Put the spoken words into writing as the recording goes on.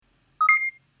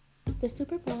The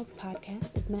Super Balls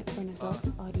podcast is meant for an adult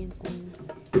audience only.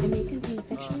 It may contain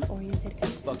sexually oriented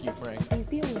content. Fuck you, Frank. Please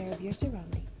be aware of your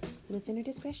surroundings. Listener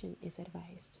discretion is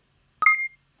advised.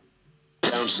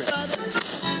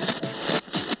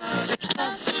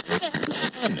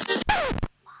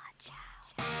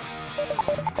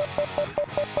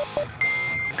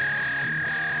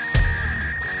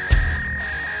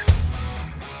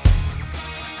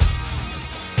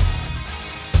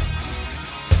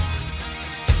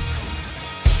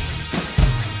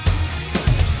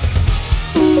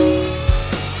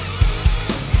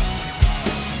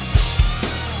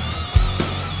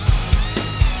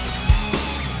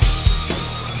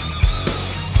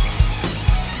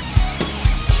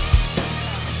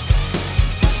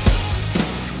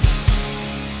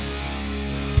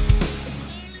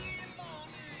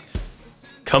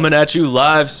 Coming at you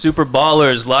live, Super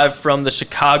Ballers, live from the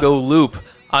Chicago Loop.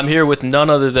 I'm here with none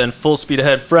other than Full Speed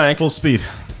Ahead Frank. Full speed.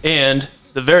 And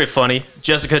the very funny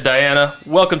Jessica Diana.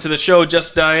 Welcome to the show,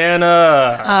 Jess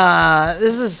Diana.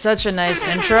 This is such a nice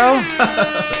intro.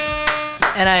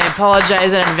 And I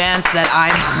apologize in advance that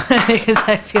I'm because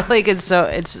I feel like it's a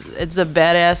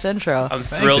badass intro. I'm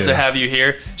thrilled to have you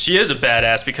here. She is a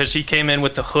badass because she came in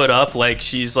with the hood up, like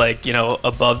she's like, you know,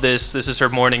 above this. This is her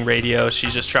morning radio.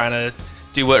 She's just trying to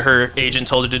do what her agent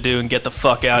told her to do and get the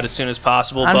fuck out as soon as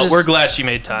possible. But we're glad she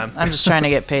made time. I'm just trying to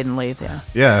get paid and leave, yeah.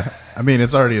 Yeah. I mean,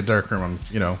 it's already a dark room.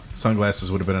 You know, sunglasses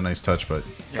would have been a nice touch, but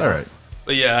it's all right.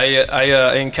 But yeah,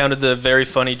 I encountered the very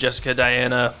funny Jessica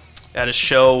Diana at a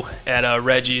show at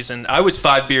Reggie's, and I was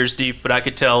 5 beers deep, but I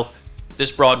could tell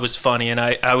this broad was funny, and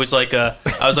I was like an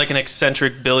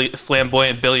eccentric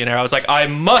flamboyant billionaire. I was like, I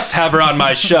must have her on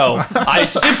my show. I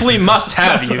simply must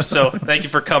have you. So thank you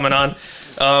for coming on.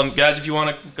 Guys, if you want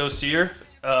to go see her,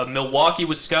 Milwaukee,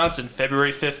 Wisconsin,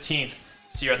 February 15th.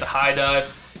 See her at the High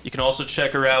Dive. You can also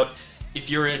check her out. If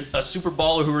you're a super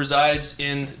baller who resides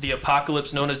in the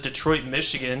apocalypse known as Detroit,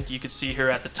 Michigan, you could see her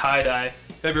at the Tie-Dye,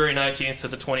 February 19th to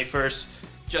the 21st.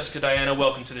 Jessica Diana,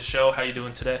 welcome to the show. How you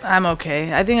doing today? I'm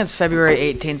okay. I think it's February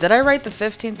 18th. Did I write the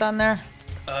 15th on there?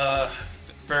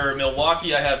 For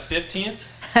Milwaukee, I have 15th.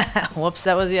 Whoops,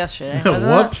 that was yesterday.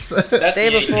 Whoops. That's Day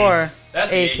the 18th. before.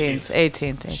 That's the 18th.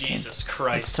 18th. Jesus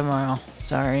Christ. It's tomorrow.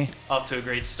 Sorry. Off to a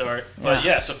great start. But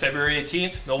yeah, so February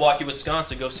 18th, Milwaukee,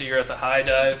 Wisconsin. Go see her at the High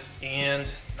Dive.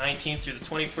 And 19th through the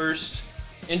 21st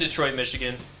in Detroit,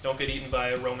 Michigan. Don't get eaten by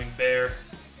a roaming bear.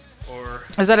 Or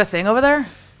Is that a thing over there?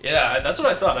 yeah, that's what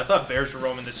I thought. I thought bears were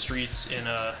roaming the streets in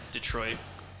Detroit.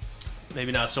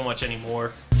 Maybe not so much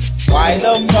anymore. Why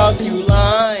the fuck you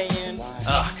lying?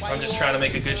 Because I'm just trying to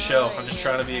make a good show. I'm just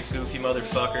trying to be a goofy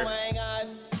motherfucker.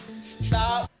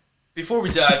 Before we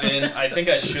dive in, I think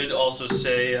I should also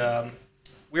say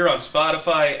we're on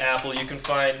Spotify, Apple. You can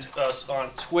find us on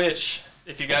Twitch.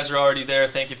 If you guys are already there,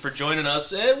 thank you for joining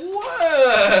us. And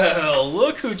well,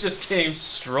 look who just came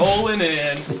strolling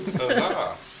in.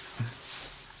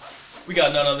 We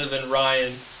got none other than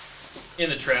Ryan in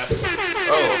the trap. Oh,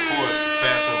 of course.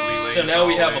 Fashionably late. So now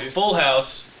we have a full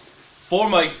house, 4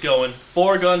 mics going,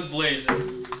 4 guns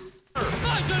blazing.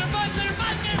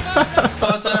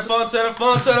 Fun center.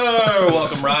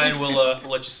 Welcome, Ryan. We'll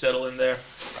let you settle in there.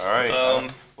 All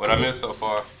right. What I missed so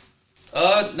far?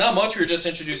 Not much. We were just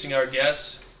introducing our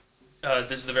guest.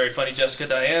 This is the very funny Jessica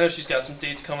Diana. She's got some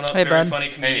dates coming up. Hey, very bud. funny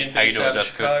comedian Hey, how you based doing, out of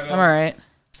Jessica? Chicago. I'm alright.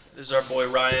 This is our boy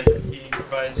Ryan. He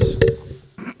provides.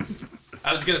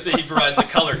 I was gonna say he provides the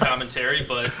color commentary,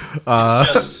 but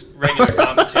it's just regular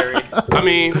commentary. I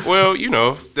mean, well, you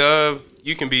know,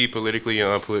 you can be politically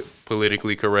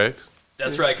politically correct.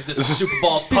 That's right, because this is Super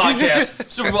Balls Podcast.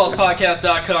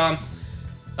 SuperBallsPodcast.com.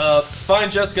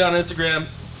 Find Jessica on Instagram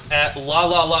at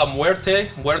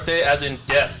muerte as in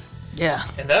death. Yeah.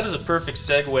 And that is a perfect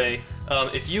segue.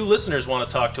 If you listeners want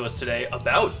to talk to us today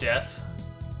about death,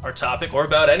 our topic, or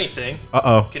about anything,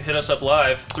 you can hit us up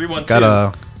live.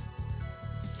 312.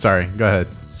 Sorry, go ahead.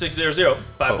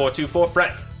 600-5424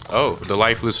 Frank. Oh, the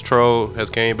lifeless troll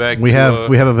has came back. We have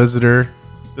a visitor.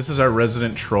 This is our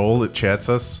resident troll that chats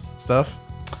us stuff.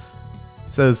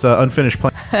 It says unfinished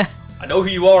plan. I know who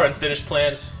you are, Unfinished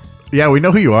Plans. Yeah, we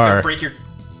know who you I'll are. break your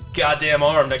goddamn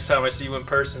arm next time I see you in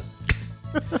person.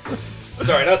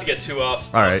 Sorry, not to get too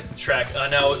off track.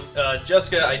 Now,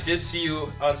 Jessica, I did see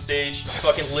you on stage. You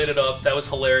fucking lit it up. That was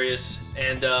hilarious.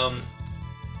 And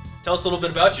tell us a little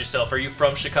bit about yourself. Are you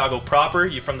from Chicago proper? Are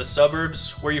you from the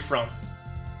suburbs? Where are you from?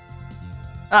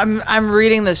 I'm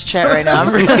reading this chat right now.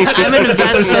 I'm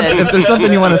invested. If there's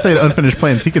something you want to say to Unfinished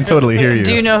Plans, he can totally hear you.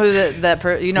 Do you know who that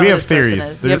person? You know we who have this person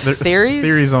theories. is? You have theories?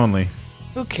 Theories only.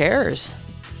 Who cares?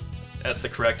 That's the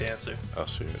correct answer. Oh,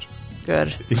 shit. Good.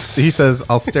 He says,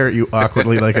 "I'll stare at you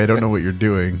awkwardly like I don't know what you're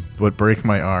doing, but break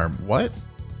my arm." What?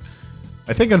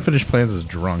 I think Unfinished Plans is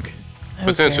drunk.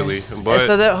 Potentially, Okay. but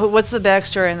So what's the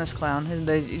backstory on this clown?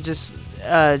 They just. Do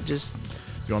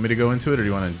you want me to go into it, or do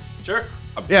you want to? Sure.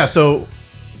 Yeah. So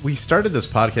we started this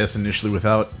podcast initially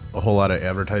without a whole lot of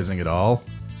advertising at all,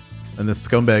 and this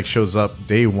scumbag shows up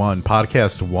day one,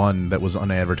 podcast one, that was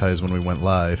unadvertised when we went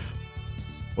live.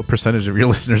 What percentage of your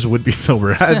listeners would be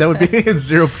sober? That would be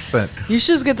 0%. You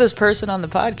should just get this person on the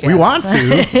podcast. We want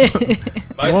to.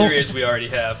 My Well- theory is we already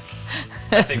have.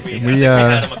 I think we We,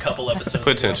 had him a couple episodes ago.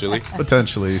 potentially.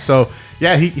 Potentially. So,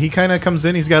 yeah, he kind of comes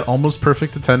in. He's got almost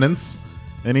perfect attendance.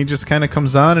 And he just kind of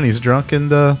comes on and he's drunk and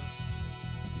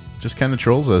just kind of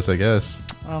trolls us, I guess.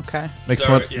 Okay. Makes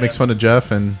Sorry, fun yeah. makes fun of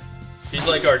Jeff and He's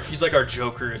like our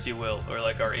Joker, if you will, or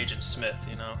like our Agent Smith.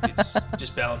 You know, it's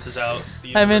just balances out.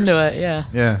 The I'm into universe. it.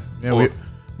 Yeah. yeah. Well-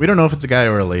 We don't know if it's a guy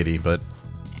or a lady, but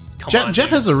Come on, Jeff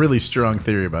dude. has a really strong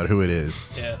theory about who it is.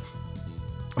 Yeah.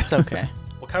 It's okay.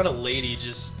 What kind of lady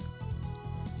just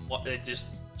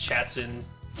chats in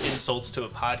insults to a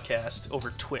podcast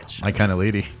over Twitch? My kind of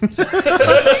lady.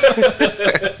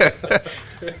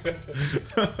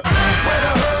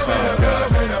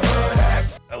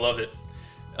 I love it.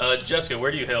 Jessica,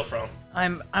 where do you hail from?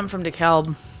 I'm from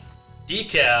DeKalb,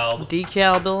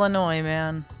 DeKalb. Illinois,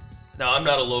 man. No, I'm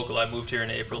not a local. I moved here in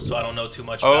April, so I don't know too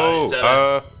much about it. Is that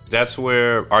Oh, that's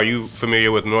where. Are you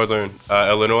familiar with Northern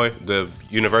Illinois, the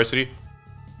university?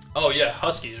 oh yeah,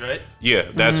 Huskies, right? Yeah,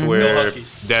 that's Go where.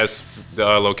 Huskies. That's the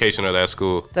location of that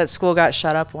school. That school got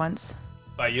shut up once.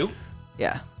 By you?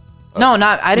 Yeah. No,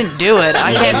 I didn't do it.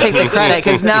 I can't take the credit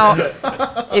because now,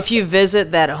 if you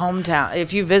visit that hometown,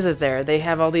 if you visit there, they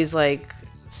have all these like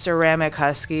ceramic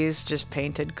huskies, just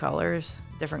painted colors,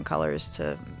 different colors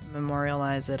to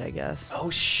memorialize it, I guess. Oh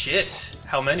shit!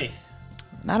 How many?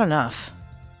 Not enough,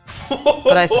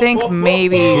 but I think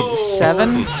maybe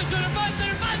 7.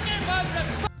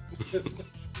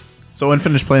 So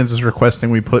Unfinished Plans is requesting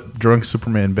we put drunk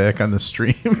Superman back on the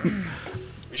stream.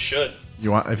 We should.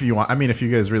 If you want, I mean, if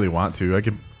you guys really want to, I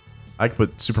could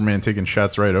put Superman taking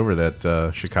shots right over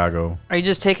that Chicago. Are you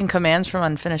just taking commands from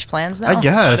Unfinished Plans now? I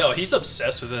guess. No, he's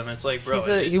obsessed with him. It's like, bro,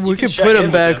 He's you we can could check put in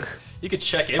him with back. You could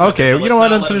check in. with Okay, him, but you know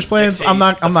let's what? not let him Unfinished Plans. dictate I'm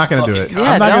not gonna do it. fucking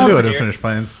Yeah, I'm not gonna do don't. it. Unfinished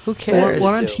Plans. Who cares?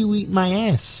 Why don't you eat my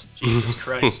ass? Jesus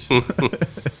Christ.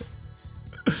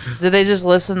 Did they just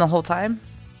listen the whole time?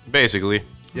 Basically,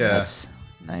 Yeah. That's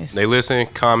nice. they listen,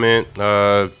 comment,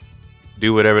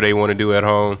 do whatever they want to do at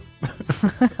home.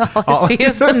 All I see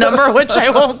is the number which I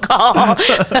won't call.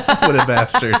 What a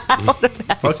bastard.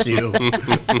 Fuck you.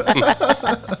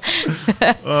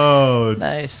 Oh,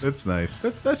 Nice. that's nice.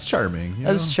 That's charming. you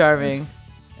That's know? charming. That's-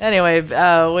 Anyway,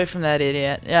 away from that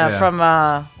idiot. Yeah,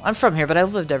 Yeah. I'm from here, but I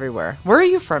lived everywhere. Where are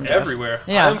you from, Jeff? Everywhere.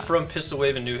 Yeah. I'm from Pistol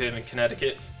Wave in New Haven,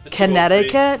 Connecticut. The 203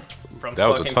 Connecticut? From That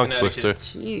was a fucking tongue Connecticut.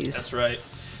 twister. Jeez. That's right.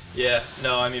 Yeah,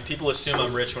 no, I mean, people assume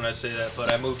I'm rich when I say that, but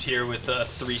I moved here with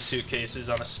 3 suitcases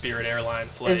on a Spirit Airline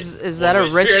flight. Is that a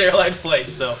One-way rich- Spirit Airline flight?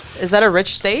 So Is that a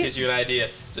rich state? gives you an idea.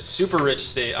 It's a super rich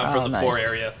state. I'm Oh, from the poor nice.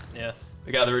 area. Yeah,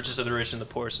 we got the richest of the rich and the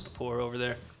poorest of the poor over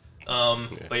there.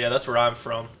 But yeah, that's where I'm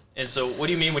from. And so, what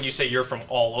do you mean when you say you're from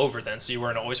all over? Then, so you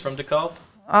weren't always from DeKalb?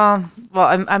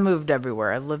 Well, I moved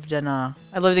everywhere. I lived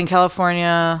in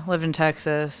California, lived in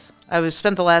Texas.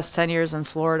 Spent the last 10 years in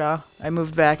Florida. I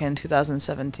moved back in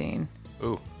 2017.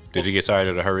 Ooh, did you get tired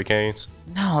of the hurricanes?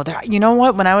 No, you know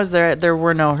what? When I was there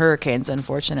were no hurricanes.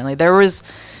 Unfortunately, there was,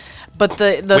 but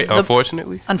Wait,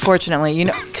 unfortunately. unfortunately, you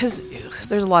know, because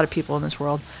there's a lot of people in this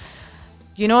world.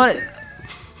 You know what?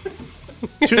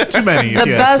 Too many. If The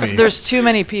you ask best. me. There's too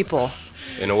many people.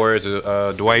 In the words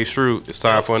of Dwight Schrute, it's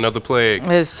time for another plague.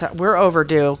 We're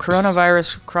overdue.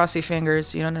 Coronavirus, crossy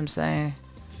fingers. You know what I'm saying?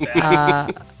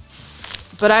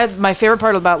 But my favorite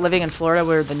part about living in Florida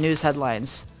were the news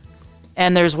headlines.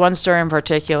 And there's one story in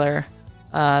particular.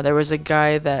 There was a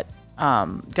guy that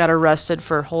got arrested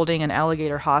for holding an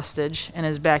alligator hostage in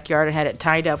his backyard and had it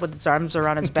tied up with its arms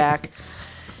around its back.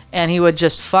 And he would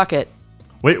just fuck it.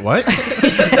 Wait, what?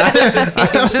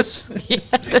 Just,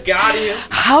 Got him.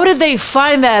 how did they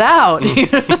find that out?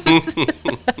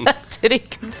 Did he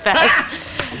confess?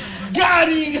 Got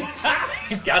him.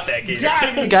 Got that gator.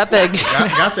 Got that.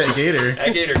 got that gator.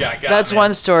 That gator got. That's man.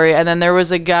 one story. And then there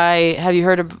was a guy. Have you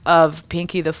heard of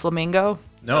Pinky the Flamingo?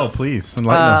 No, please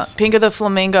enlighten us. Pinky the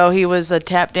Flamingo. He was a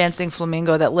tap dancing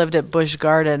flamingo that lived at Busch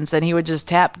Gardens, and he would just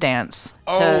tap dance.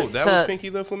 Oh, that was Pinky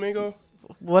the Flamingo?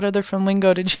 What other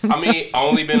flamingo did you? I mean, I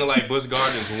only been to like Busch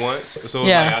Gardens once, so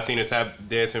Yeah. like I seen a tap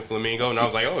dancing flamingo, and I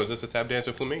was like, "Oh, is this a tap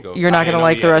dancing flamingo?" You're I not didn't gonna know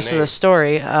like he the had a rest of the name.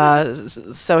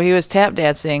 story. So he was tap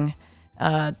dancing,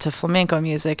 to flamenco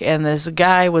music, and this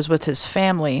guy was with his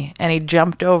family, and he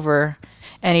jumped over,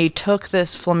 and he took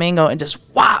this flamingo and just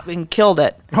whop and killed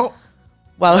it. Oh,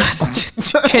 Well,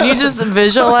 can you just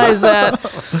visualize that?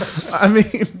 I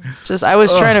mean, I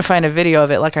was trying to find a video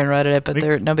of it, like I read it, but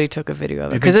nobody took a video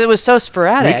of it because it was so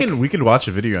sporadic. we can watch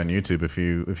a video on YouTube if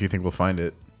you think we'll find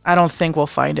it. I don't think we'll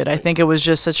find it. I think it was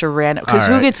just such a random. Because All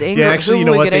who right. gets angry? Yeah, actually, who you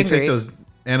know would what? get They angry? take those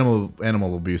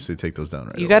animal abuse. They take those down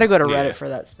right. You away. got to go to Reddit Yeah. for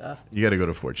that stuff. You got to go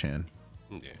to 4chan.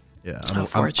 Yeah. Yeah, Oh,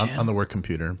 4chan. on the work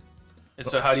computer. And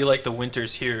so, how do you like the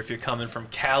winters here? If you're coming from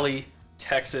Cali,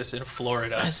 Texas, and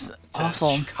Florida, It's to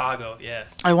awful. Chicago, yeah.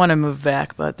 I want to move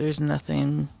back, but there's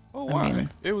nothing. Oh, I why? mean-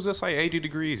 It was just like 80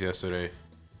 degrees yesterday.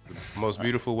 Most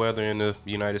beautiful weather in the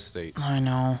United States. I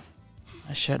know.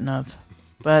 I shouldn't have.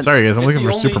 But Sorry, guys. I'm It's looking the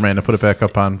for only- Superman to put it back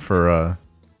up on for.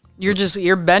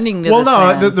 you're bending to Well, this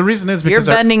no. man. The reason is You're because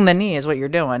bending the knee is what you're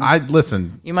doing. I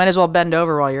listen. You might as well bend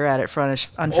over while you're at it for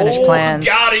unfinished plans.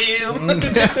 Got him!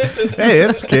 Hey,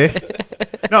 it's okay.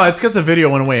 No, it's because the video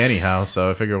went away anyhow.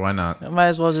 So I figure why not? Might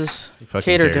as well just Fucking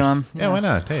cater to cares. him. Yeah, why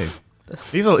not? Hey,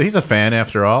 he's a fan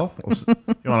after all. You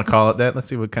want to call it that? Let's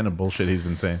see what kind of bullshit he's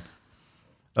been saying.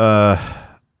 Oh,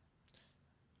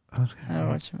 what's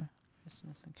your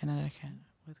Christmas in Connecticut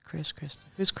with Chris Christopher?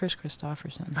 Who's Chris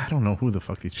Christopherson? I don't know who the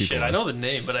fuck these people Shit, are. I know the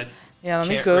name, but I Yeah, let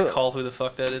me can't go. recall who the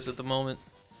fuck that is at the moment.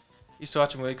 Used to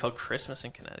watch a movie called Christmas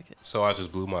in Connecticut. So I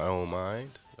just blew my own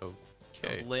mind. Sounds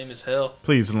Okay. lame as hell.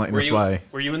 Please enlighten us why.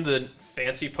 Were you in the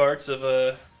fancy parts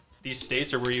of these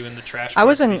states, or were you in the trash I parts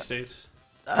was of in- these states?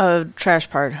 Trash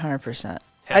part, 100%.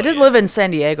 Hell I did yeah. live in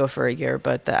San Diego for a year,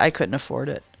 but I couldn't afford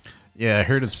it. Yeah, I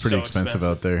heard it's pretty So expensive expensive.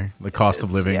 out there. The cost of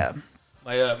It's- living. Yeah.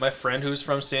 My friend who's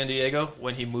from San Diego,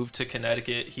 when he moved to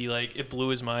Connecticut, it blew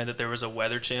his mind that there was a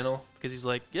weather channel, because he's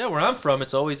like, yeah, where I'm from,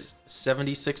 it's always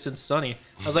 76 and sunny.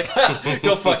 I was like, ha,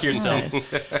 go fuck yourself.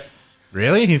 Nice.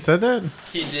 Really? He said that?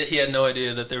 He had no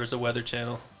idea that there was a weather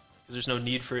channel, because there's no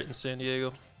need for it in San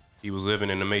Diego. He was living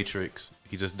in the Matrix.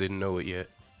 He just didn't know it yet.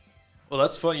 Well,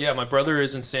 that's fun. Yeah, my brother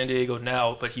is in San Diego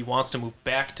now, but he wants to move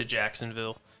back to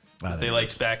Jacksonville. 'Cause they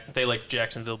like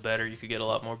Jacksonville better. You could get a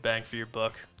lot more bang for your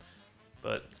buck.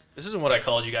 But this isn't what I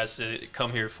called you guys to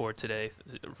come here for today.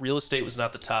 Real estate was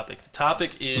not the topic. The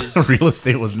topic is Real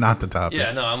estate was not the topic.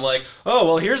 yeah. No, I'm like, oh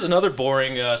well, here's another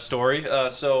boring story.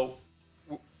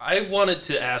 I wanted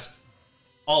to ask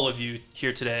all of you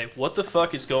here today, what the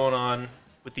fuck is going on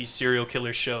with these serial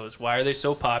killer shows? Why are they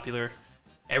so popular?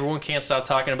 Everyone can't stop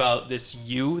talking about this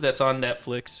You that's on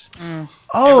Netflix,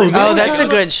 Oh, Oh, that's a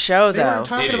good show, They though. were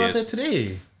talking It about is. that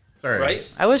today. Sorry. right?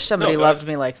 I wish somebody No, go loved ahead.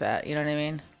 me like that. You know what I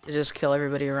mean? To just kill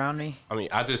everybody around me. I mean,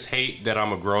 I just hate that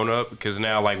I'm a grown up because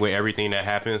now, like, with everything that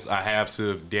happens, I have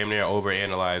to damn near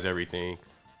overanalyze everything.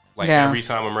 Like, Yeah. every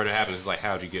time a murder happens, it's like,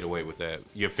 how'd you get away with that?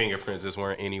 Your fingerprints just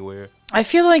weren't anywhere. I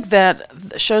feel like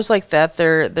that shows like that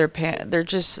they're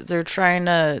trying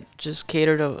to just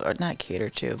cater to, or not cater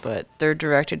to, but they're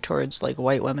directed towards like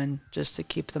white women just to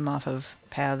keep them off of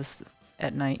paths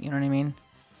at night. You know what I mean?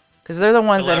 Because they're the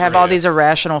ones that have all Elaborate. these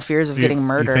irrational fears of getting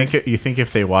murdered. You think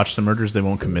if they watch the murders, they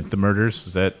won't commit the murders?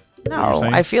 Is that what you're No,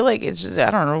 saying? I feel like it's just, I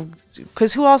don't know.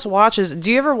 Because who else watches? Do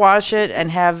you ever watch it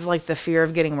and have like the fear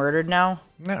of getting murdered now?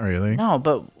 Not really. No,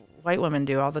 but white women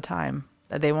do all the time.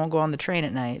 That they won't go on the train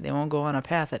at night. They won't go on a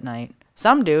path at night.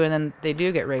 Some do, and then they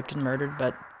do get raped and murdered.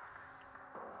 But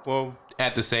Well,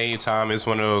 at the same time, it's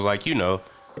one of those, like,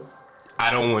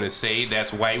 I don't want to say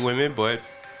that's white women, but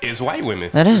it's white women.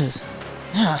 that is.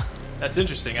 That's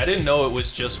interesting. I didn't know it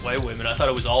was just white women. I thought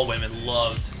it was all women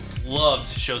loved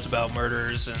shows about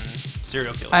murders and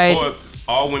serial killers. Or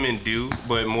all women do,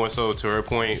 but more so to her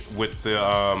point with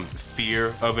the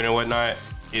fear of it and whatnot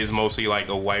is mostly like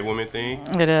a white woman thing.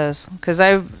 It is. Because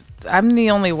I'm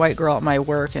the only white girl at my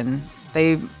work, and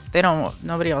they don't.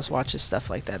 Nobody else watches stuff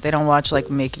like that. They don't watch like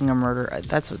Making a Murder.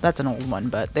 That's an old one,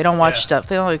 but they don't watch Yeah. stuff.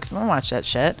 They don't watch that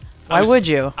shit. Why would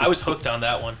you? I was hooked on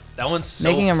that one. That one's so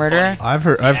Making a Murderer? funny. I've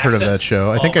heard of that accents-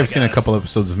 show. I think oh I've my seen a God. couple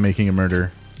episodes of Making a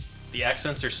Murder. The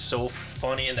accents are so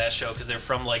funny in that show because they're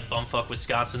from like bumfuck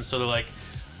Wisconsin. So they're like,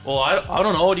 well, I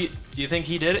don't know. Do you think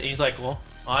he did it? And he's like, well,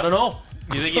 I don't know.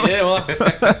 Do you think he did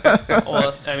it?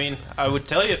 Well, I mean, I would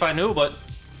tell you if I knew, but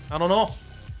I don't know.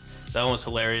 That one was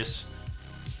hilarious.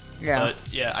 Yeah. But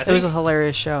yeah, It was a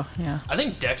hilarious show. Yeah. I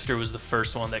think Dexter was the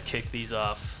first one that kicked these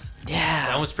off. That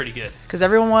Yeah. was pretty good. Because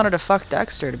everyone wanted to fuck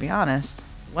Dexter, to be honest.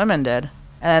 Women did.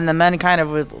 And the men kind of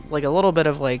with like a little bit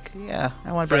of like, yeah,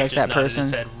 I want to be Frank like just that nodded person.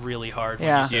 his head really hard. When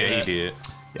Yeah. you said Yeah, he that. did.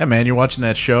 Yeah, man, you're watching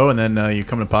that show, and then you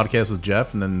come to podcast with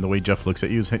Jeff, and then the way Jeff looks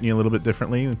at you is hitting you a little bit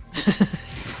differently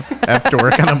after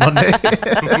work on a Monday.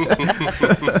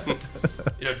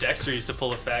 Dexter used to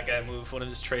pull a fat guy move. One of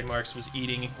his trademarks was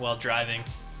eating while driving.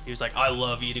 He was like, I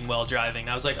love eating while driving.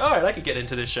 I was like, all right, I could get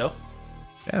into this show.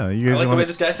 Yeah, you I guys like the way want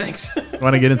this guy thinks.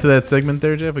 to get into that segment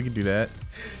there, Jeff? We could do that.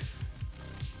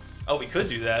 Oh, we could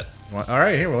do that. All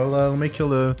right, here. Well, let me kill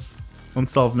the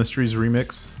Unsolved Mysteries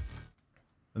remix,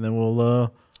 and then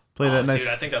we'll play that nice. Dude,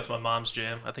 I think that's my mom's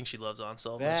jam. I think she loves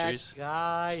Unsolved Mysteries.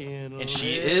 Guy in And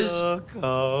she is.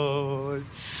 coat.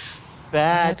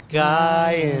 That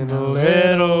guy in a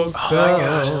little coat. Oh my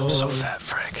gosh, I'm so fat,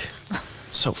 Frank.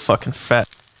 So fucking fat.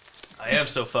 I am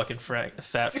so fucking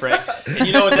fat, Frank. And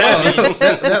you know what that means?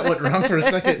 that went wrong for a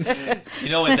second. You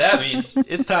know what that means?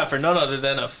 It's time for none other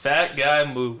than a fat guy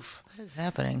move. What is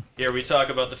happening? Here we talk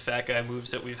about the fat guy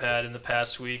moves that we've had in the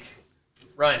past week.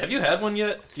 Ryan, have you had one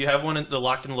yet? Do you have one in the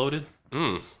Locked and Loaded?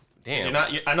 Damn.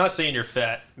 I'm not saying you're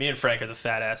fat. Me and Frank are the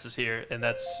fat asses here, and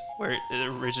that's where it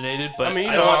originated. But I mean,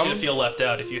 I don't want you to feel left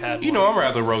out if you had one. You know, I'm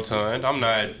rather rotund. I'm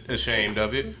not ashamed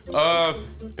of it.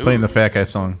 Playing the fat guy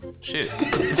song. Shit.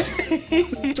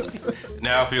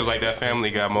 Now it feels like that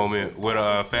Family Guy moment when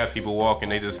fat people walk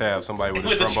and they just have somebody with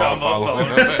a trombone following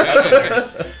them. That's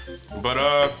hilarious.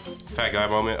 But fat guy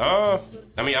moment. I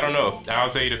mean, I don't know. I'll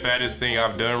say the fattest thing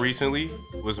I've done recently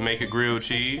was make a grilled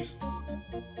cheese.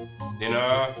 And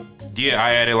yeah,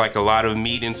 I added like a lot of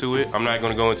meat into it. I'm not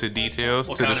gonna go into details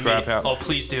What to kind of describe meat? how. Oh,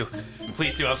 please do.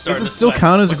 Please do. I'm Does starting it to still sweat.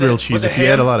 count as a Was grilled it- cheese was it if you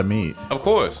add a ham? lot of meat? Of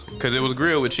course, because it was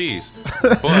grilled with cheese.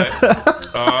 But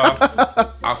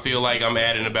I feel like I'm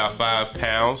adding about 5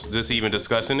 pounds just even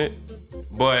discussing it.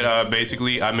 But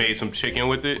basically, I made some chicken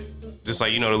with it. Just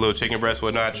like, you know, the little chicken breast,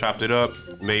 whatnot. Chopped it up,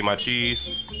 made my cheese,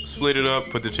 split it up,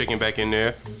 put the chicken back in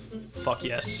there. Fuck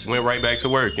yes. Went right back to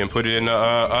work and put it in the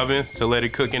oven to let it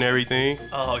cook and everything.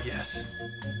 Oh yes.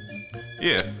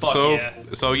 Yeah. Fuck yeah.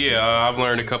 So I've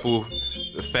learned a couple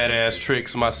fat ass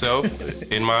tricks myself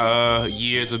in my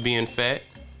years of being fat,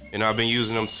 and I've been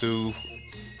using them to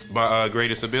my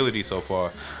greatest ability so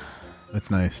far.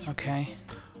 That's nice. Okay.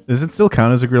 Does it still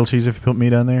count as a grilled cheese if you put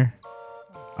meat on there?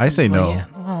 I say no. Yeah.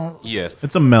 Well, Yes.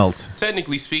 It's a melt.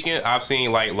 Technically speaking, I've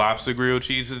seen like lobster grilled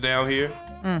cheeses down here.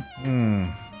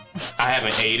 I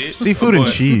haven't ate it. Seafood and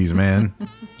but cheese, man.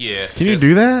 Yeah. Can you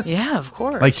do that? yeah, of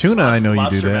course. Like tuna, I know you do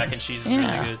Lobster that. mac and cheese is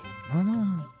Yeah. really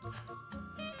good.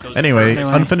 Goes Anyway,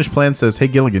 perfect. Unfinished Plan says, "Hey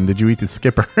Gilligan, did you eat the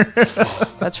skipper?"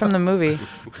 That's from the movie.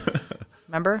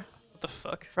 Remember? What the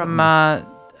fuck? From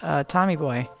Tommy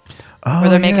Boy. Oh, Where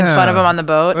they're making fun of him on the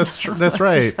boat. That's true. That's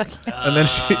right. And then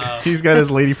he's got his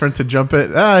lady friend to jump it.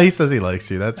 He says he likes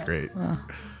you. That's great.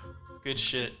 Good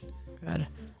shit. Good.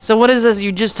 So what is this?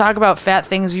 You just talk about fat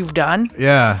things you've done?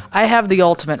 Yeah. I have the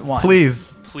ultimate one.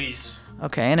 Please. Please.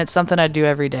 Okay, and it's something I do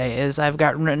every day. Is I've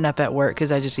got written up at work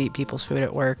because I just eat people's food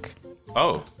at work.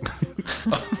 Oh.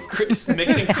 Mixing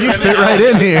You fit right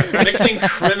in here. Mixing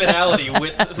criminality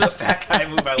with the fat guy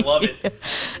move. I love it.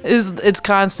 It's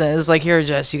constant. It's like, here,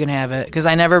 Jess, you can have it. Because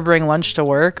I never bring lunch to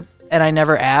work, and I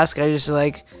never ask. I just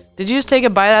like, did you just take a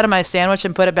bite out of my sandwich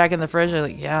and put it back in the fridge? I'm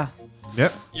like, yeah.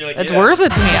 Yep. You're like, It's yeah. worth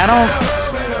it to me. I don't.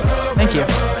 Thank you.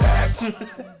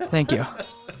 Thank you.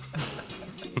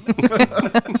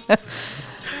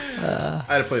 I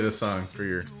had to play this song for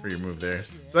your move there.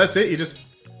 So that's it. You just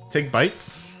take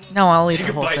bites. No, I'll eat Take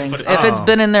the a whole bite and thing. put it- If it's Oh.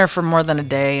 been in there for more than a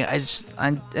day, I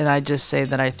just say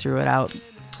that I threw it out.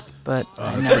 But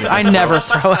I never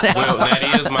throw it out. Well,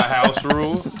 that is my house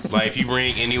rule. Like, if you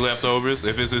bring any leftovers,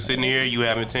 if it's just sitting here, you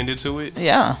haven't tended to it.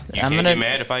 Yeah, You I'm can't gonna get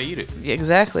mad if I eat it.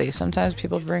 exactly. Sometimes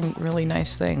people bring really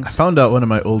nice things. Found out one of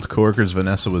my old coworkers,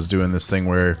 Vanessa, was doing this thing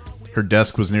where her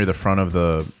desk was near the front of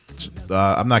the.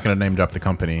 I'm not going to name drop the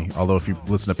company, although if you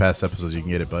listen to past episodes, you can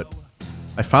get it. But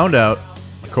I found out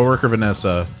a coworker,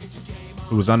 Vanessa,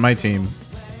 who was on my team,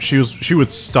 she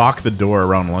would stalk the door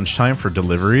around lunchtime for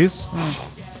deliveries.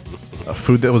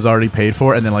 Food that was already paid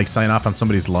for, and then like sign off on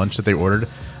somebody's lunch that they ordered,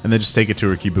 and then just take it to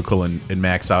her cubicle and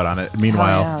max out on it.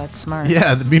 Meanwhile, Oh, yeah, that's smart.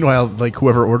 yeah. Meanwhile, like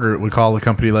whoever ordered it would call the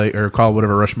company or call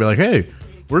whatever rush and be like, "Hey,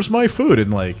 where's my food?"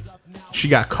 And like, she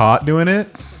got caught doing it,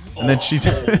 and then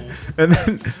and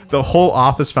then the whole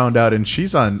office found out, and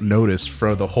she's on notice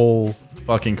for the whole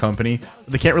fucking company.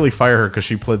 They can't really fire her because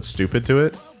she pled stupid to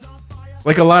it.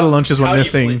 Like a lot of lunches went How you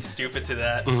missing. plead stupid to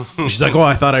that? She's like, "Oh,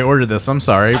 I thought I ordered this. I'm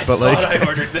sorry, but Thought like." I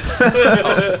ordered this.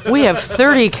 We have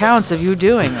 30 counts of you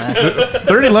doing this.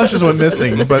 30 lunches went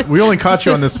missing, but we only caught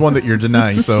you on this one that you're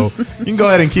denying, so you can go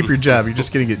ahead and keep your job. You're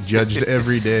just going to get judged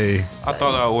every day. I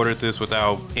thought I ordered this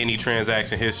without any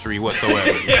transaction history whatsoever.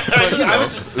 I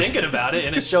was just thinking about it,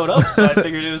 and it showed up, so I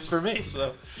figured it was for me.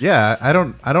 So Yeah, I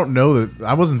don't know that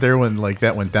I wasn't there when like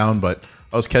that went down, but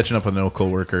I was catching up with an old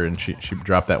coworker and she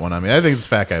dropped that one on me. I think it's a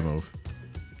fat guy move.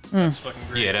 That's fucking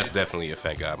great. Yeah, that's definitely a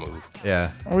Fat Guy move.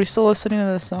 Yeah. Are we still listening to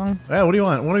this song? Yeah. What do you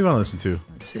want? What do you want to listen to?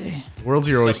 Let's see. World's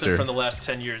your Something oyster. from the last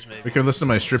 10 years, maybe. We can listen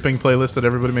to my stripping playlist that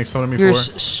everybody makes fun of me You're for.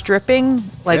 stripping,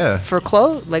 like Yeah. for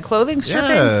clothing stripping?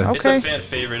 Yeah. It's a Okay. fan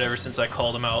favorite ever since I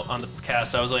called him out on the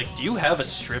cast. I was like, do you have a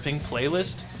stripping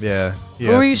playlist? Yeah.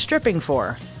 Who are you stripping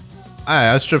for?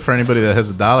 I strip for anybody that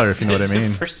has $1, if you know what I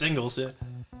mean. For singles, yeah.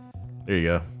 There you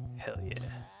go. Hell yeah.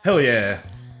 Hell yeah.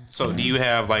 So, do you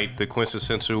have like the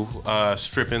quintessential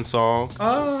stripping song?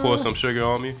 Pour some sugar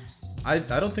on me. I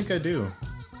don't think I do.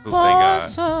 Oh, thank God.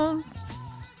 Awesome.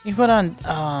 You put on,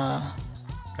 I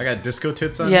got disco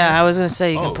tits on. yeah, I was gonna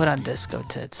say you Oh. can put on disco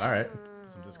tits. All right.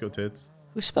 Some disco tits.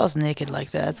 Who spells naked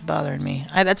like that? It's bothering me.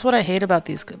 That's what I hate about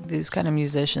these kind of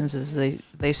musicians is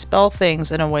they spell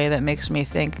things in a way that makes me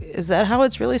think, is that how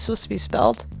it's really supposed to be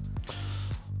spelled?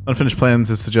 Unfinished Plans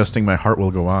is suggesting My Heart Will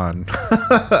Go On.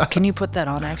 Can you put that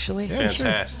on actually?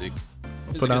 Fantastic.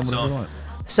 It's Put a on good whatever you song. want.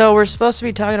 So we're supposed to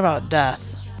be talking about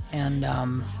death, and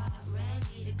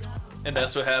And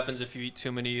that's what happens if you eat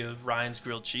too many of Ryan's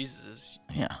grilled cheeses.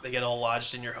 yeah. They get all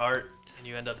lodged in your heart, and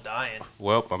you end up dying.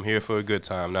 Well, I'm here for a good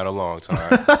time, not a long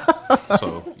time.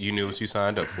 So you knew what you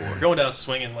signed up for. Going down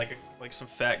swinging like some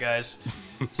fat guys.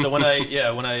 So when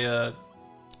I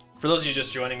for those of you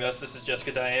just joining us, this is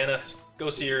Jessica Diana. Go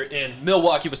see her in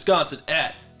Milwaukee, Wisconsin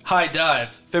at High Dive,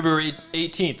 February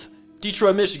 18th.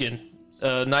 Detroit, Michigan,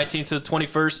 19th to the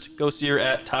 21st. Go see her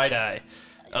at Tie Dye.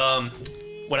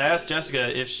 When I asked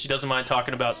Jessica if she doesn't mind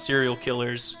talking about serial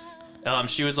killers,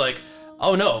 she was like,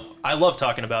 "Oh no, I love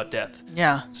talking about death."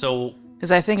 Yeah, So,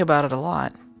 because I think about it a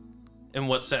lot. in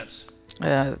what sense?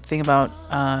 Think about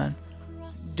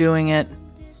doing it.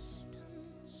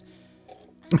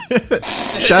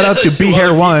 Shout out to To Be other Hair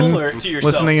people One, or to yourself?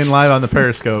 listening in live on the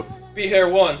Periscope. Be Hair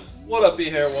One. What up, Be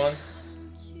Hair One?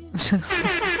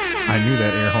 I knew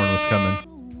that air horn was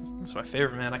coming. That's my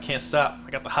favorite, man. I can't stop. I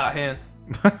got the hot hand.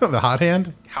 The hot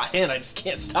hand? Hot hand. I just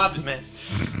can't stop it, man.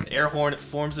 The air horn, it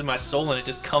forms in my soul and it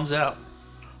just comes out.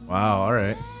 Wow, all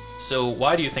right. So,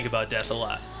 why do you think about death a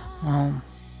lot? I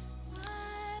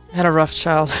had a rough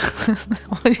child.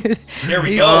 Here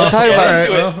we You go. wanna Let's talk get about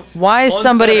into it? it. Why is One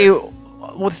somebody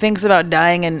second. thinks about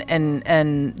dying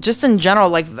and just in general,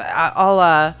 like the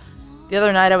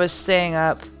other night I was staying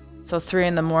up till 3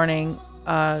 a.m,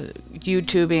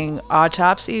 YouTubing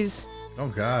autopsies Oh,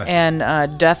 God.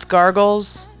 and death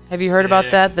gargles. Have you heard about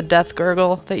Sick. that? The death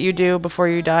gurgle that you do before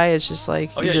you die. It's just like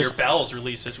Oh, you yeah, just, your bowels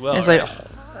release as well. it's right? like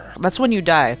that's when you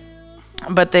die.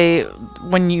 But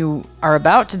when you are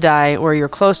about to die or you're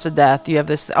close to death, you have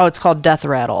this. Oh, it's called death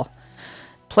rattle.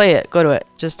 Play it. Go to it.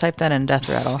 Just type that in, death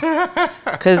rattle.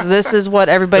 Because this is what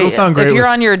everybody. It'll sound great if you're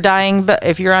with- on your dying,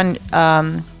 if you're on,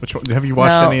 Which one? Have you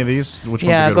watched No. any of these? Which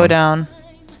yeah, one's a good go one? down.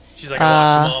 She's like,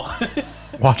 I watched them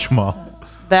all. Watch them all.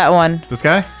 That one. This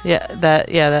guy? Yeah, that.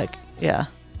 Yeah, that. Yeah.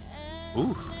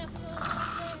 Ooh.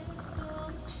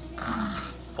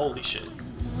 Holy shit.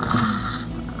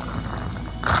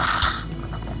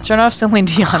 Turn off Celine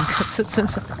Dion. 'Cause it's Say,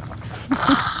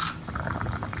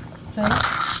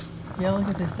 yeah, look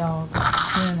at this dog.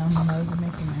 Chewing on the nose of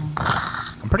Mickey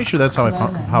Mouse. I'm pretty sure that's how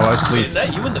I Wait, sleep. is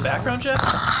that you in the background,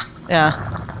 Jeff? yeah,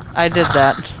 I did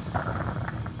that.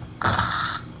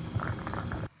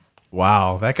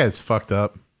 Wow, that guy's fucked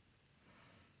up.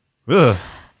 Ugh.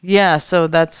 Yeah, so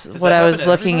that's Does what that I was happen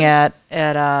to looking at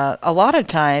a lot of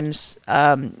times.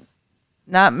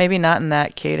 Maybe not in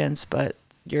that cadence, but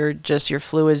your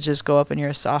fluids just go up in your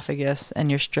esophagus and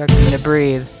you're struggling to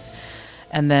breathe,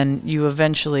 and then you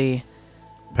eventually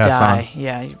Pass die. on.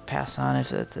 Yeah, you pass on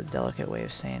if it's a delicate way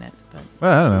of saying it, but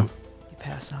Well, I don't know. you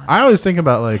pass on. I always think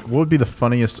about, like, what would be the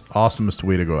funniest, awesomest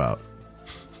way to go out?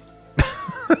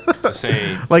 The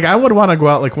same. Like, I would want to go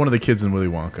out like one of the kids in Willy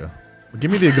Wonka. Give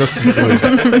me the Augustus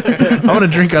Gloop. I want to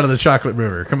drink out of the chocolate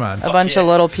river. Come on. A bunch of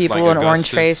little people Like in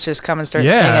orange Augustus. face just come and start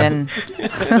Yeah. singing,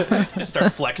 Just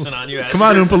start flexing on you. As Come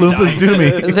on, you're Oompa Loompas, dying. do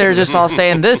me. and they're just all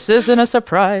saying, "This isn't a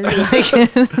surprise."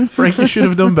 Frankie should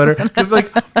have done better. Because,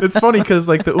 like, it's funny because,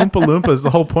 like, the Oompa Loompas, the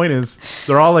whole point is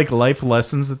they're all, like, life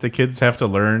lessons that the kids have to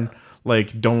learn.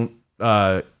 Like, don't,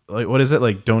 like, what is it?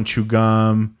 Like, don't chew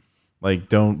gum. Like,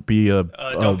 don't be a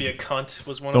Don't be a cunt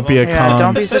was one don't of be them. a Yeah, cunt.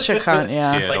 don't be such a cunt.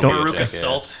 Yeah. Yeah, Like don't be a Maruka jackass.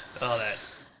 Salt. Oh, that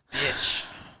bitch.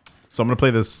 So I'm gonna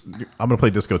play this. I'm gonna play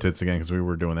Disco Tits again because we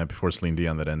were doing that before Celine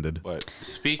Dion that ended. But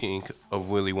speaking of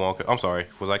Willy Wonka, I'm sorry,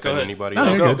 was I Go cutting ahead. anybody No, off?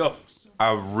 you're Go, good. go.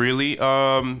 I really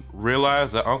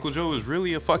realized that Uncle Joe is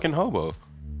really a fucking hobo.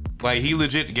 Like, he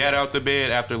legit got out the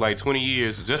bed after like 20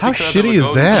 years just How because shitty of a is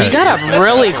golden that? He got up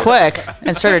really quick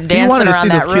and started He dancing wanted to see around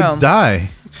those that kids room.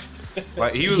 die.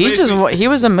 Like he was He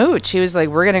was a mooch. He was like,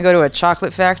 we're gonna go to a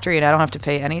chocolate factory and I don't have to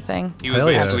pay anything. He was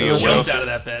Hell yeah. basically a Jumped welfare. out of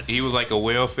that bed. He was like a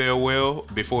welfare whale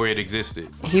before it existed.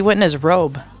 He went in his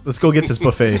robe. Let's go get this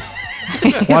buffet.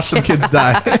 Watch some kids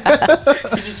die.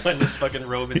 He just went in his fucking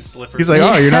robe and slippers. He's like,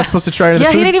 oh, you're not supposed to try the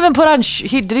Yeah, food? he didn't even put on.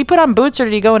 Did he put on boots or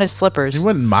did he go in his slippers? He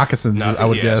went in moccasins, Not that I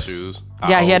would he had guess. shoes.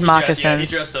 Yeah, he had I hope. moccasins. Yeah, he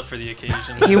dressed up for the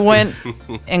occasion. He went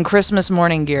in Christmas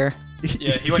morning gear.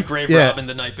 Yeah, he went grave Yeah. robbing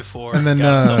the night before. And then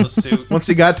got himself a suit. once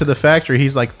he got to the factory,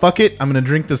 he's like, fuck it, I'm going to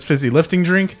drink this fizzy lifting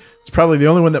drink. It's probably the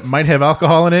only one that might have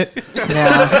alcohol in it.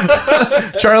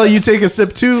 Yeah. Charlie, you take a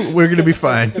sip too. We're going to be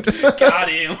fine. Got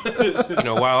him. You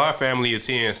know, while our family of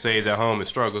 10 stays at home and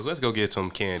struggles, let's go get some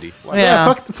candy. Why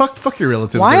Yeah. Fuck your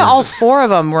relatives. Why there. all four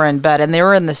of them were in bed and they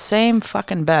were in the same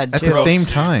fucking bed At too? the same Gross,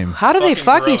 dude. time. How do they Fucking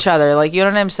fuck gross. each other? Like, you know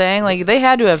what I'm saying? Like, they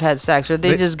had to have had sex, or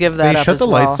they just give that They up shut as the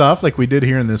well. lights off like we did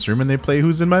here in this room, and they play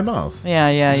Who's in My Mouth. Yeah.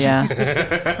 Yeah.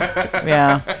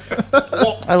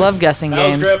 I love guessing That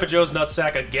was games. Grandpa Joe's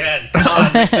nutsack again. Come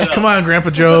on, mix it up. Come on, Grandpa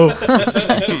Joe.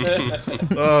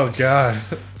 Oh God,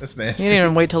 that's You nasty. didn't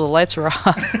even wait till the lights were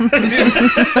off.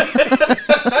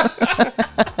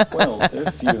 Well,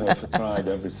 if you have tried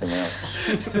everything else.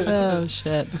 Oh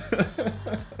shit.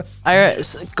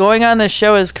 Going on this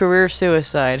show is career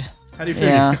suicide. How do you figure?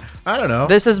 Yeah. I don't know.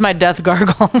 This is my death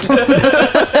gargle.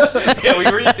 Yeah, we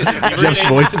Jeff's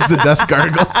voice is the death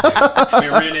gargle. We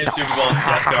renamed Super Bowl as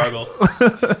Death Gargle.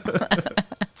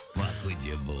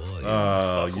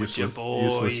 Oh, Fuck with your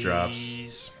useless drops.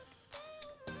 boys.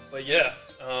 But yeah.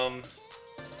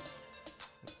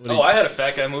 do you- I had a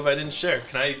fat guy move I didn't share.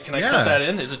 Can I Yeah. cut that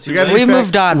in? Is it too We got late? We In fact,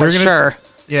 moved on, we're but gonna- sure.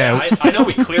 Yeah, I know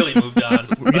we clearly moved on.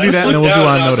 We can do that and then we'll do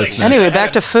on notice next. Anyway,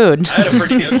 back to food. I had a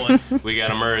pretty good one. We got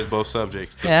to merge both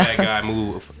subjects. The Yeah. fat guy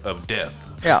move of death.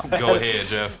 Yeah. Go ahead,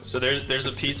 Jeff. So there's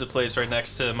a pizza place right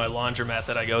next to my laundromat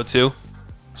that I go to.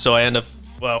 So I end up,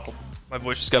 well, my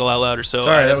voice just got a lot louder. So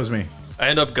sorry, that was me. I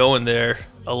end up going there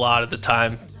a lot at the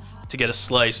time to get a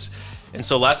slice. And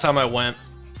so last time I went,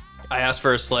 I asked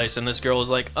for a slice, and this girl was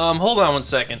like, hold on 1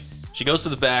 second. She goes to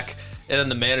the back, and then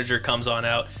the manager comes on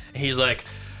out, and he's like,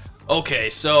 okay,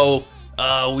 so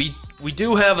we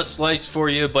do have a slice for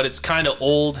you, but it's kind of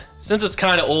old. Since it's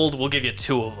kind of old, we'll give you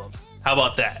 2 of them. How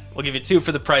about that? We'll give you 2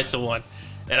 for the price of 1.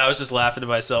 And I was just laughing to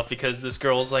myself because this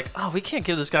girl was like, oh, we can't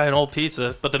give this guy an old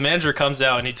pizza. But the manager comes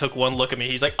out and he took 1 look at me.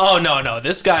 He's like, oh, no,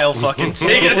 this guy will fucking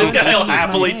take it. This guy will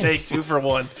happily take 2 for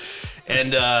 1.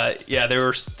 And yeah, they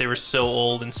were so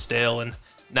old and stale and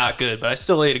not good. But I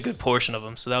still ate a good portion of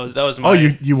them. So that was my. Oh,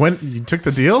 you took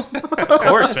the deal? Of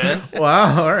course, man.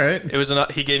 Wow, all right. It was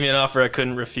he gave me an offer I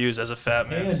couldn't refuse as a fat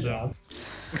man. So.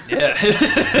 Yeah.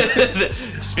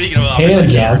 Speaking of offers, I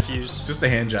can't refuse. Just a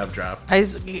hand job drop.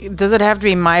 Does it have to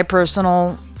be my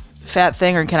personal fat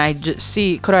thing, or can I just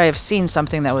see? Could I have seen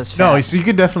something that was fat? No, so you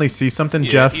could definitely see something. Yeah,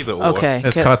 Jeff either or. Okay.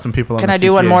 has Can- caught some people on Can the I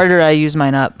do one CTA. more, or do I use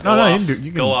mine up? No, Go you off. can do.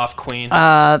 You can, Go off, Queen.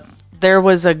 There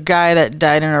was a guy that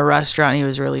died in a restaurant. He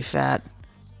was really fat,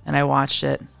 and I watched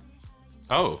it.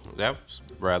 Oh, that was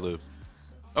rather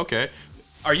okay.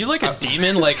 Are you like a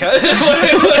demon? Like, why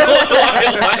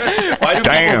do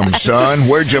Damn, son,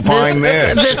 where'd you find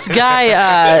this? This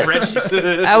guy,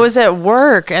 people, I was at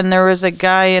work, and there was a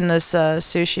guy in this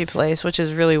sushi place, which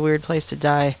is a really weird place to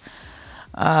die.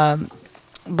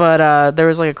 But there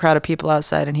was like a crowd of people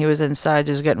outside, and he was inside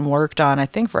just getting worked on, I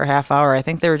think for a half hour. I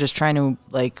think they were just trying to,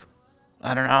 like,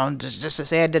 I don't know, just to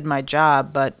say I did my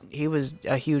job, but he was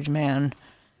a huge man,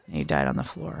 and he died on the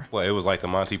floor. Well, it was like the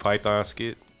Monty Python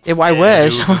skit. I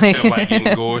wish. Dude was just like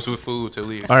getting gorged with food till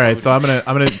he all right, exploded.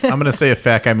 so I'm gonna say a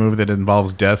fat guy move that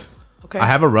involves death. Okay. I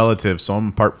have a relative, so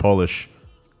I'm part Polish.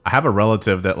 I have a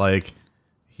relative that like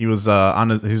he was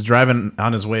he's driving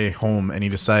on his way home and he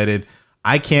decided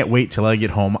I can't wait till I get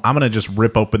home. I'm gonna just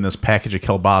rip open this package of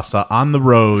kielbasa on the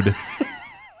road.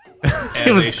 As He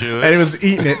they was, should. and he was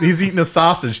eating it. He's eating a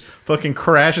sausage. Fucking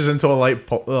crashes into a light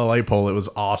pole. It was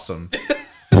awesome.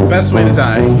 Best way to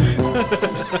die.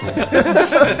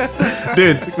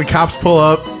 Dude, the cops pull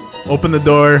up, open the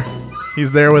door.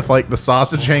 He's there with like the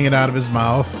sausage hanging out of his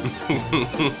mouth.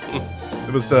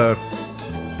 It was a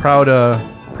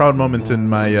proud moment in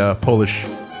my Polish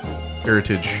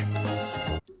heritage.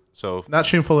 So Not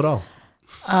shameful at all.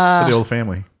 For the old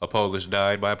family. a Polish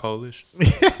died by Polish.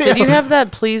 Did you have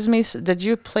that Please Me? Did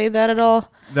you play that at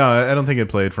all? No, I don't think it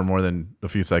played for more than a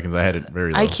few seconds. I had it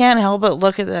very low. I can't help but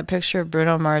look at that picture of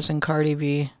Bruno Mars and Cardi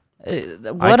B.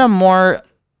 What a more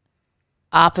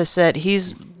opposite.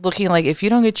 He's looking like, if you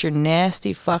don't get your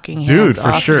nasty fucking hands Dude, for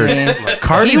off sure. me.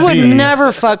 Cardi He would B,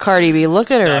 never fuck Cardi B.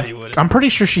 Look at No, her. he wouldn't. I'm pretty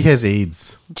sure she has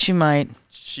AIDS. She might.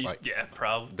 She's Like,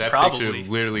 probably. That probably.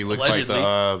 picture literally looks Allegedly.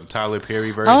 like the Tyler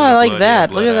Perry version. Oh, I of like Blood In, that.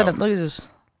 Blood Look at Out. that. Look at this.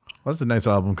 Well, that's a nice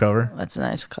album cover. That's a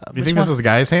nice cup. Do you think this is a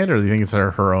guy's hand, or do you think it's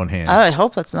her own hand? I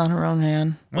hope that's not her own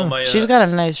hand. Well, my, She's got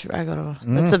a nice.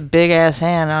 That's a big ass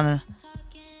hand on her.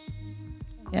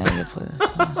 Yeah, I can play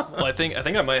this. Well, I think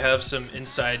I might have some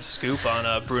inside scoop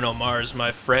on Bruno Mars.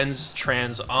 My friend's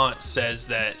trans aunt says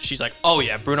that she's like, oh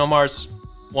yeah, Bruno Mars,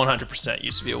 100%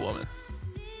 used to be a woman.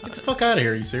 Get the fuck out of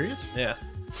here. Are you serious? Yeah.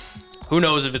 Who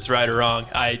knows if it's right or wrong?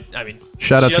 I mean.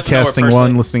 Shout out she to doesn't know her Casting personally.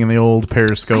 One, listening in the old I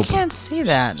Periscope. can't see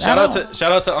that. Shout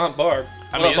out to Aunt Barb. mean,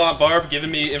 What up, it's- Aunt Barb, giving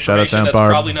me Shout out to information Aunt that's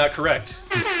Barb. probably not correct.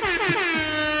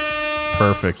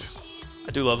 Perfect.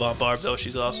 I do love Aunt Barb though.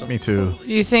 She's awesome. Me too.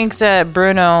 You think that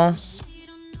Bruno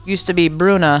used to be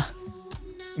Bruna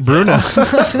Bruna.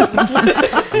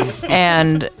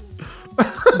 and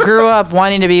grew up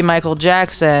wanting to be Michael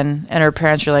Jackson, and her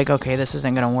parents were like, okay, this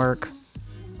isn't going to work.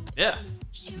 Yeah.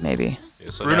 Maybe. Yeah,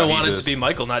 so Bruno now he wanted just- to be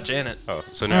Michael, not Janet. Oh,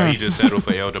 so now he just settled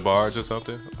for El DeBarge or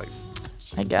something? Like,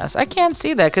 I guess. I can't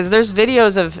see that because there's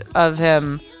videos of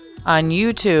him on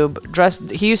YouTube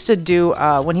dressed. He used to do,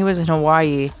 when he was in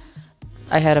Hawaii,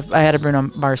 I had a Bruno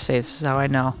Mars face, this is how I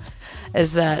know.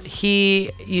 Is that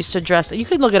he used to dress, you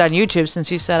could look it on YouTube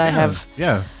since you said I have.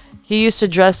 Yeah. He used to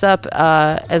dress up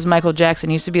as Michael Jackson.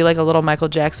 He used to be like a little Michael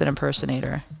Jackson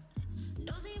impersonator.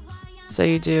 So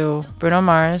you do Bruno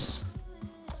Mars,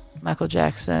 Michael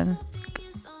Jackson,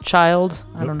 Child.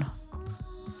 I don't know.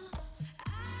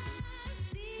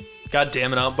 God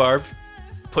damn it, Aunt Barb,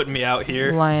 putting me out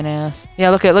here. Lion ass. Yeah,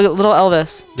 look at little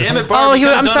Elvis. Damn it, Barb. Oh,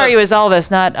 I'm sorry, it was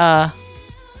Elvis, not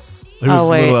It was Oh,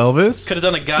 wait. little Elvis. Could have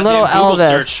done a goddamn Little Google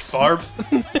Elvis. search, Barb.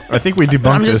 I think we debunked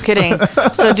I'm just this.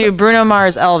 kidding. So do Bruno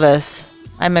Mars, Elvis.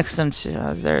 I mixed them too.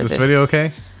 This video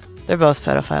okay? They're both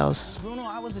pedophiles. Bruno,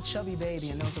 I was a chubby baby,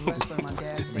 and there was a wrestler in my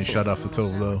dad's Let me shut off the toe,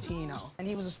 though. And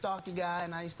he was a stocky guy,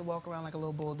 and I used to walk around like a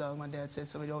little bulldog, my dad said,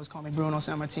 so he'd always call me Bruno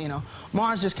Sammartino.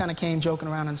 Mars just kind of came joking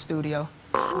around in the studio.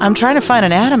 I'm trying to find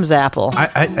an Adam's apple.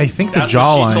 I think the That's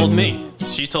jawline. what she told me.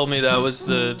 She told me that was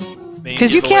the main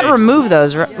Because you can't giveaway. remove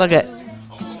those. Look at.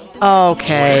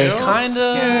 Okay. Kind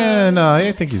of. Yeah, no,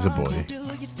 I think he's a boy.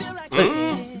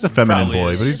 He's a feminine Probably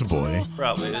boy, is. but he's a boy.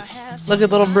 Probably is. Look at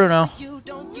little Bruno.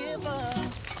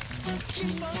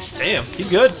 Damn, he's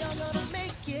good.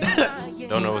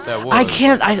 don't know what that was. I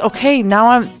can't. Okay, now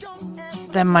I'm.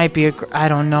 That might be I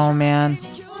don't know, man.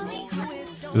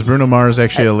 Is Bruno Mars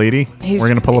actually a lady? We're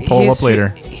gonna pull a poll he's- up later.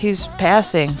 He's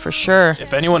passing for sure.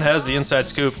 If anyone has the inside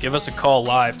scoop, give us a call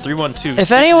live. 312.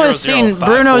 If anyone's seen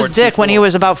Bruno's dick when he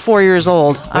was about 4 years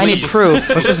old, I need proof.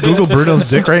 Let's just Google Bruno's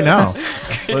dick right now.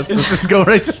 Let's just go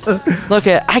right to. Look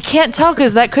at. I can't tell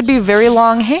because that could be very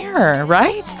long hair,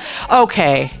 right?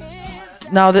 Okay.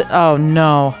 Now that. Oh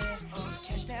no.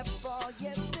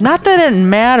 Not that it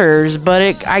matters, but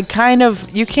I kind of.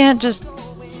 You can't just.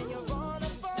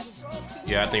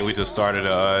 Yeah, I think we just started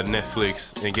a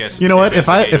Netflix and guess. You know what? If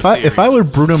I series. were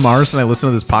Bruno Mars and I listened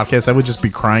to this podcast, I would just be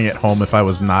crying at home if I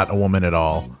was not a woman at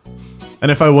all. And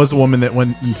if I was a woman that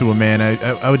went into a man,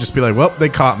 I would just be like, well, they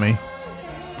caught me.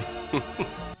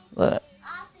 Look.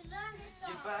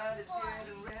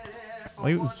 Well,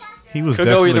 he was Could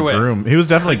go definitely either way. groomed. He was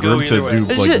definitely Could go groomed to either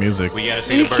way. do like music. we gotta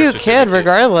see He's the a birth cute kid, certificate.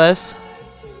 regardless.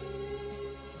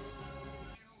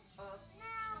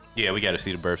 Yeah, we gotta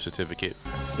see the birth certificate.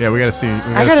 Yeah, we gotta see.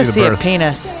 I gotta see the a birth.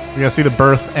 penis. We gotta see the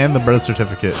birth and the birth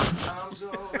certificate.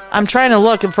 I'm trying to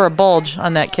look for a bulge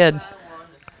on that kid.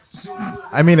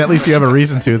 I mean, at least you have a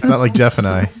reason to. It's not like Jeff and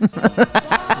I.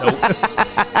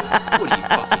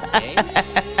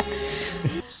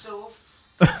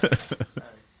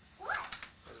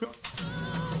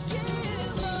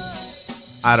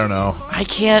 I don't know. I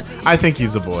can't. I think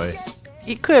he's a boy.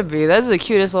 He could be. That's the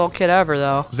cutest little kid ever,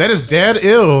 though. Is that his dad?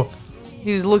 Ew.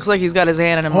 He looks like he's got his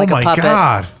hand in him Oh like my a puppet.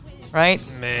 god. Right?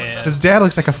 Man. His dad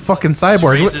looks like a fucking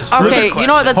cyborg. raises Look- Okay, you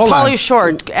know what? That's Hold on. Pauly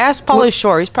Short. Ask Pauly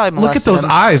Short. He's probably Look molested at those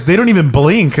him. eyes. They don't even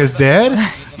blink. His dad.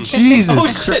 Jesus. Oh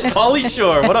shit, Pauly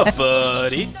Shore. What up,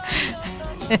 buddy?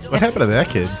 What happened to that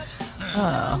kid?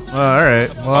 Oh. All right.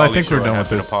 Well, I think we're done with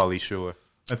this. Pauly Shore.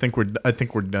 I think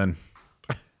we're done.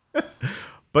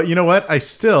 But you know what? I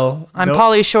still. I'm no-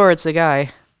 Pauly Shore. It's a guy.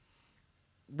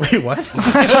 Wait, what?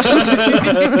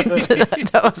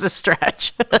 That was a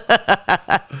stretch.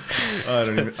 I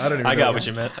don't even. I got what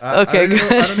you meant. Okay, I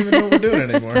don't even know what we're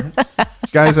doing anymore.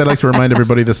 Guys, I'd like to remind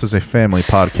everybody this is a family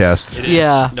podcast. It is.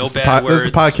 Yeah. No This is bad this is a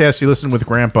words. podcast you listen with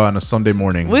Grandpa on a Sunday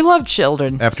morning We love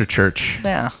children. after church.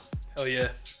 Yeah. Oh yeah.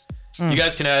 You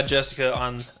guys can add Jessica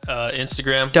on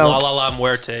Instagram. Don't. La La La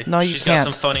Muerte. No, you She's can't.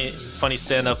 got some funny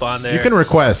stand up on there. You can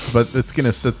request, but it's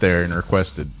gonna sit there and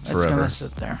requested It's forever. gonna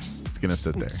sit there. It's gonna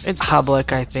sit there. It's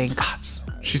public, I think.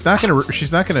 She's not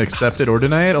gonna accept it or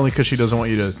deny it only because she doesn't want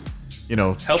you to,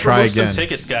 Help try her move again. some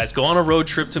tickets, guys. Go on a road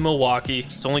trip to Milwaukee.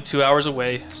 It's only 2 hours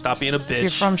away. Stop being a bitch. If you're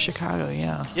from Chicago,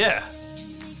 yeah. Yeah.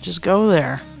 Just go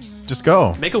there. Just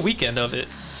go. Make a weekend of it.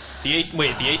 The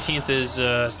 18th is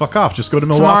Fuck off. Just go to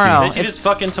Milwaukee. Tomorrow. It is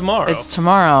fucking tomorrow. It's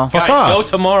tomorrow. Fuck Guys, off. go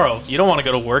tomorrow. You don't want to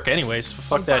go to work anyways. So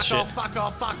fuck that shit.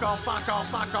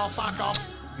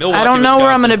 Milwaukee, I don't know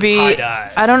where I'm Wisconsin, gonna be. high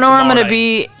dive. I don't know where I'm Tomorrow gonna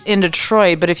be in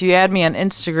Detroit, but if you add me on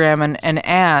Instagram and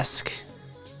ask,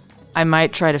 I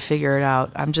might try to figure it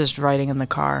out. I'm just riding in the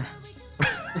car.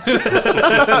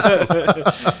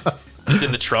 Just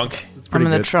in the trunk. I'm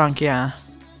in the good. trunk, yeah.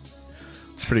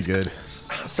 It's pretty good.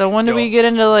 So when do we get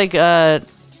into like did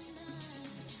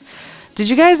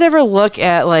you guys ever look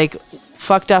at like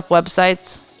fucked up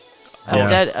websites of Yeah.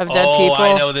 dead Oh, people?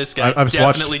 I know this guy. I've watched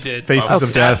Definitely did. Faces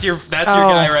of That's Death. your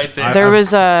guy right there. There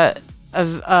was a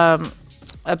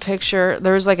picture.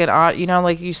 There was like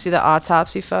like you see the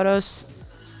autopsy photos,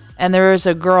 and there was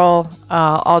a girl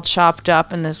all chopped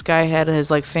up, and this guy had his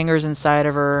like fingers inside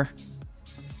of her.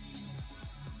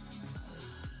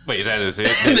 Wait, is that is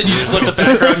it? And then you just let the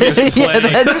background music play.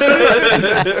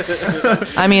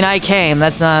 I mean, I came.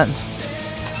 That's not.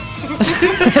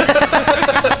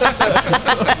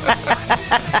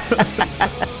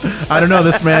 I don't know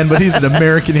this man, but he's an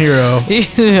American hero.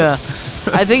 Yeah.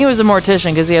 I think it was a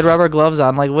mortician because he had rubber gloves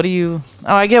on. Like, what do you?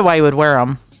 Oh, I get why you would wear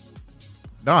them.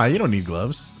 Nah, you don't need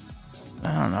gloves.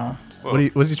 I don't know.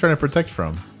 What's he trying to protect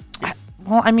from?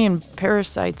 Well, I mean,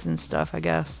 parasites and stuff, I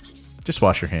guess. Just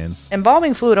wash your hands.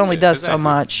 Embalming fluid only does so exactly.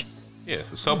 much. Yeah,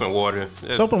 soap and water.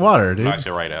 Soap and water, dude. Knocks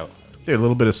it right out. Get a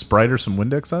little bit of Sprite or some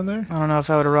Windex on there. I don't know if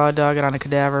I would have raw dog it on a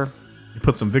cadaver. You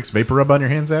put some Vicks Vapor Rub on your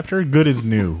hands after. Good as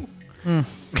new.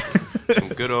 Some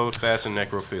good old fashioned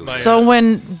necrophilia. So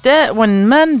when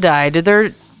men die, did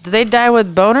they die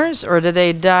with boners or did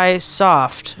they die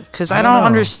soft? Because I don't know.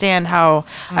 understand how.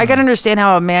 I can understand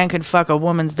how a man could fuck a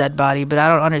woman's dead body, but I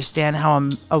don't understand how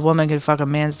a woman could fuck a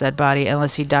man's dead body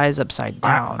unless he dies upside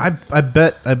down. I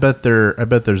bet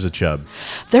there's a chub.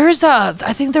 I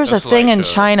think there's That's a thing like, in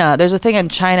China. There's a thing in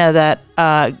China that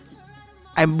I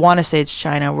want to say it's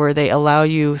China where they allow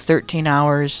you 13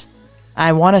 hours.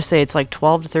 I want to say it's like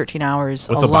 12 to 13 hours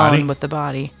With the alone body? with the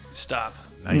body. Stop.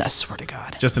 I swear to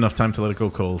God. Just enough time to let it go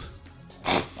cold.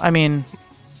 I mean,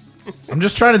 I'm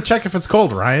just trying to check if it's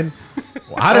cold, Ryan.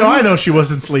 How do I know she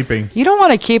wasn't sleeping? you don't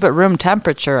want to keep it room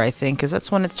temperature, I think, because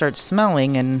that's when it starts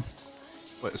smelling. And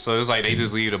So it's like they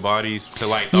just leave the bodies to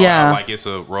like thaw Yeah. out like it's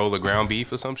a roll of ground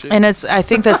beef or some shit. I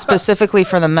think that's specifically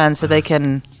for the men so they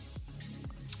can,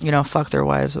 fuck their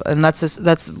wives. And that's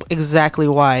exactly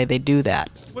why they do that.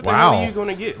 What the hell are you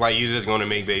gonna get? Like you just gonna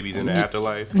make babies in the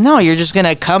afterlife? No, you're just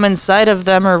gonna come inside of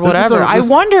them or whatever. I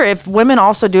wonder if women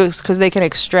also do it because they can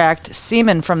extract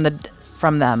semen from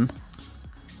them.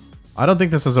 I don't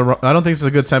think this is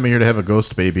a good time of year to have a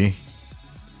ghost baby.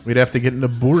 We'd have to get an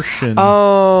abortion.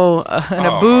 Oh, an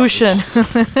abortion.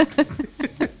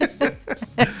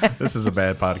 This is a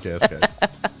bad podcast, guys.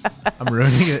 I'm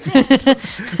ruining it.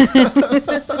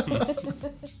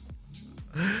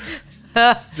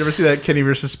 Did you ever see that Kenny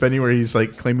versus Spenny where he's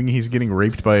like claiming he's getting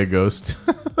raped by a ghost?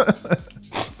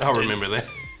 I'll remember that.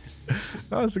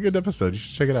 Oh, it's a good episode. You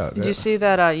should check it out. Did you see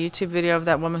that YouTube video of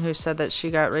that woman who said that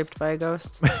she got raped by a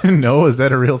ghost? No, is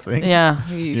that a real thing? Yeah.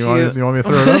 You want me to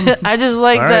throw it on? I just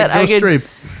like All right, that. I ghost could rape.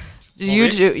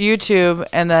 YouTube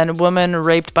and then woman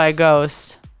raped by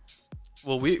ghost.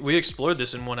 Well, we explored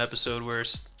this in one episode where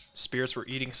spirits were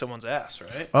eating someone's ass,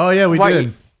 right? Oh yeah, we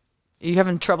did. You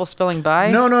having trouble spelling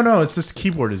by? No. It's this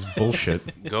keyboard is bullshit.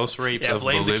 Ghost rape Yeah, of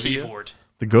blame the Bolivia. keyboard.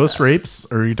 The ghost rapes?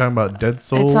 Or are you talking about Dead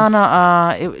Souls? It's on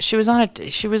a. She was on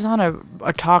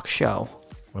a talk show.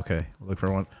 Okay, look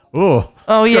for one. Oh.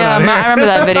 Oh yeah, I remember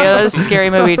that video. That's a scary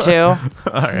movie too. All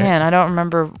right. Man, I don't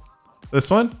remember. This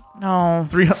one? No.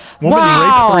 Woman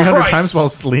Wow. raped 300 Christ. times while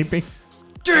sleeping.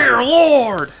 Dear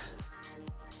Lord!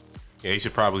 Yeah, you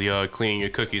should probably clean your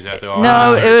cookies after all.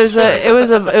 No,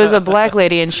 it was a black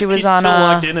lady, and she was He's on still a.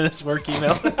 logged in his work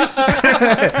email. Hey,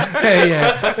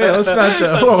 let's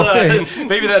not. Hey.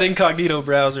 Maybe that incognito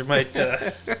browser might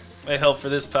help for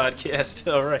this podcast.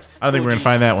 All right. I don't think we're gonna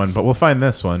find that one, but we'll find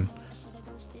this one.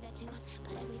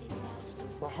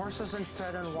 The horse isn't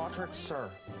fed and watered, sir.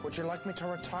 Would you like me to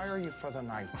retire you for the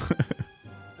night?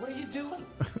 What are you doing?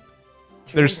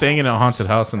 They're staying in a haunted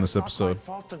house in this It's not my episode.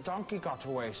 fault the donkey got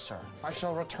away, sir. I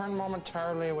shall return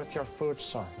momentarily with your food,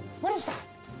 sir. What is that?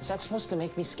 Is that supposed to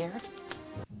make me scared?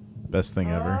 Best thing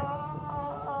ever.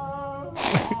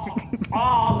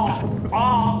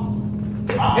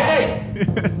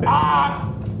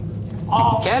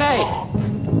 Kenny!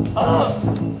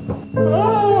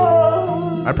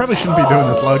 I probably shouldn't be doing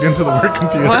this logged into the work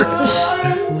computer.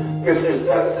 Mr.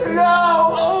 Simpson, no!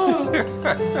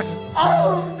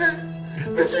 Oh,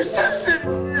 Mr. Simpson,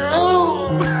 no!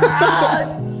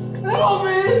 Help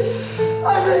me!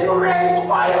 I'm being raped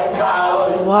by a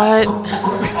ghost! What?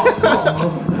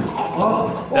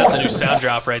 That's a new sound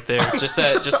drop right there. Just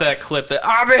that clip that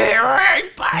I'm being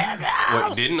raped by a ghost.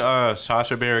 Wait, didn't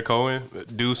Sacha Baron Cohen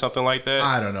do something like that?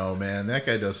 I don't know, man. That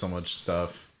guy does so much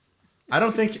stuff.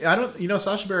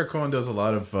 Sacha Baron Cohen does a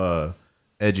lot of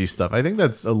edgy stuff. I think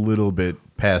that's a little bit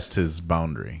past his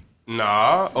boundary.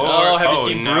 Nah. Have you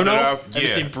seen Bruno? Have you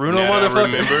seen Bruno, motherfucker? I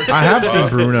remember. I have seen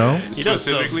Bruno.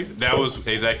 Specifically, that was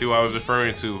exactly what I was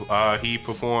referring to. He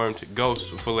performed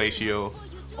Ghost Fellatio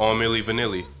on Milli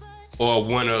Vanilli. Or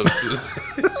one of...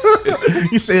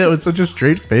 You say that with such a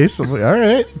straight face. I'm like, all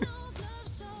right.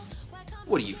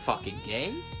 What are you, fucking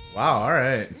gay? Wow, all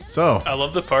right. So I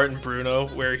love the part in Bruno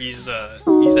where he's at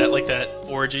like that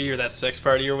orgy or that sex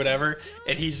party or whatever,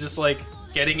 and he's just like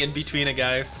getting in between a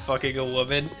guy fucking a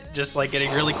woman, just like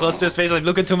getting really close to his face, like,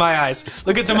 look into my eyes,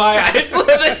 look into my eyes.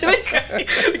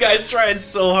 The guy's trying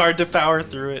so hard to power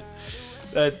through it.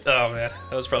 Oh man,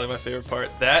 that was probably my favorite part.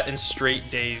 That and Straight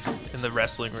Dave in the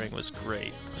wrestling ring was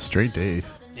great. Straight Dave.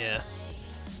 Yeah.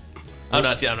 I'm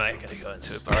not gonna go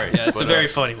into it, but yeah, it's a very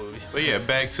funny movie. But yeah,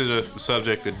 back to the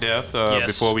subject of death. Yes.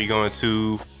 Before we go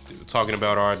into talking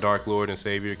about our Dark Lord and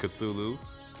Savior Cthulhu.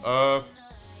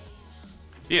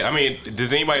 Yeah, I mean,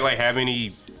 does anybody like have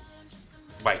any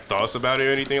like thoughts about it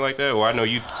or anything like that? Well, I know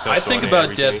you. I think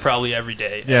about death probably every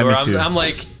day. Yeah, me too. I'm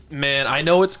like, man, I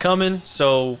know it's coming,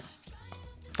 so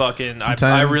fucking,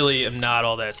 I really am not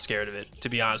all that scared of it, to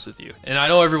be honest with you. And I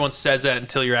know everyone says that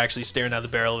until you're actually staring at the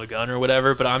barrel of a gun or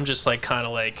whatever, but I'm just like kind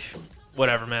of like,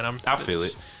 whatever, man. I feel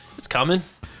it. It's coming.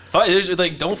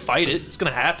 Like, don't fight it. It's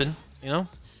gonna happen. You know.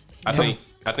 I think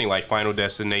like Final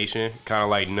Destination kind of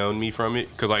like numbed me from it,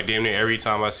 because like damn near every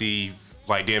time I see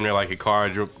like damn near like a car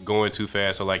going too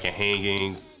fast or like a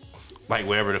hanging, like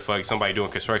whatever the fuck, somebody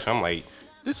doing construction, I'm like,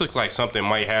 this looks like something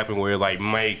might happen where it like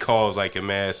might cause like a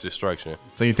mass destruction.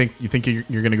 So you think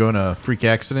you're gonna go in a freak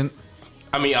accident?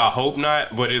 I mean, I hope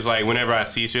not, but it's like whenever I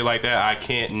see shit like that, I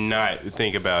can't not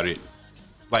think about it.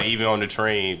 Like even on the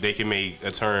train, they can make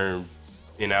a turn,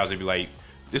 and I was be like,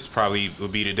 this probably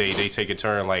would be the day they take a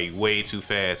turn like way too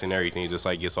fast and everything just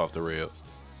like gets off the rail.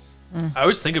 I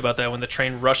always think about that when the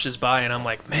train rushes by, and I'm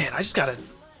like, man, I just gotta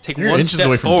take You're one inches step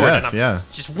away from forward. death, And I'm yeah.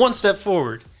 just one step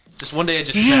forward. Just one day I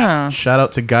just snap. Shout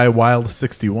out to Guy Wild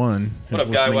 61. What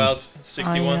up, Guy Wild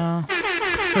 61?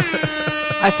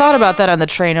 I thought about that on the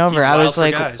train over. He's I wild was for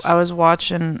like, guys. I was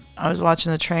watching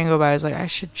the train go by. I was like, I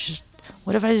should just.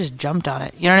 What if I just jumped on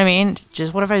it? You know what I mean?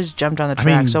 Just what if I just jumped on the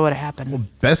track? So what happened? Well,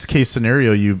 best case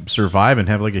scenario, you survive and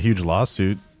have like a huge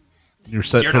lawsuit. You're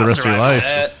set for the rest of your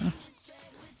life.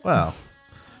 Well,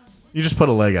 you just put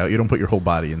a leg out. You don't put your whole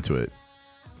body into it.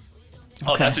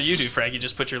 Oh, that's what you do, Frank. You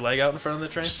just put your leg out in front of the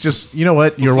train? Just, you know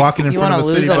what? You're walking in front of a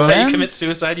city That's bus. how you commit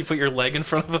suicide? You put your leg in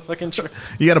front of a fucking train?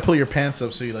 You got to pull your pants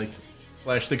up so you like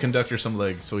flash the conductor some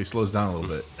leg so he slows down a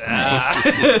little bit. How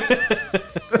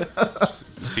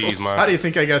do you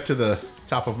think I got to the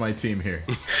top of my team here?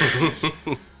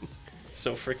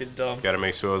 So freaking dumb. Got to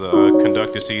make sure the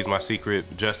conductor sees my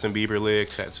secret Justin Bieber leg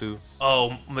tattoo.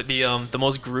 Oh, but the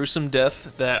most gruesome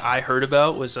death that I heard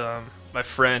about was my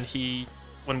friend.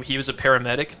 When he was a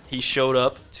paramedic, he showed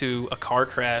up to a car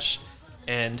crash,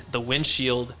 and the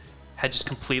windshield had just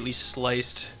completely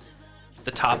sliced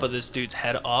the top of this dude's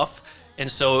head off.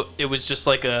 And so it was just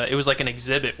like an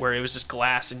exhibit where it was just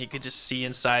glass, and you could just see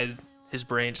inside his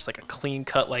brain, just like a clean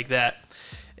cut like that.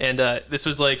 And this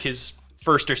was like his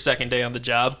first or second day on the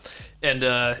job, and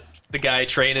the guy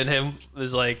training him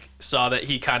was like, saw that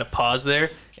he kind of paused there,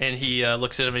 and he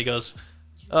looks at him and he goes,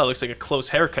 "Oh, looks like a close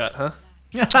haircut, huh?"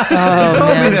 You told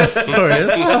me that story.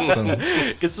 That's awesome.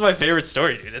 This is my favorite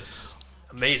story, dude. It's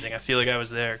amazing. I feel like I was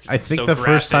there. 'Cause I it's think so the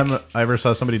graphic. first time I ever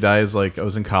saw somebody die is like I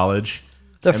was in college.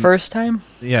 The first time?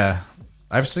 Yeah.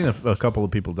 I've seen a couple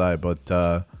of people die, but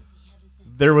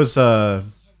there was a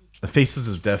Faces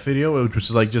of Death video, which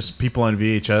is like just people on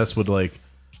VHS would like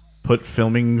put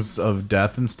filmings of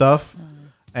death and stuff.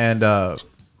 And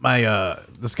my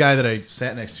this guy that I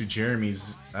sat next to,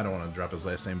 Jeremy's, I don't want to drop his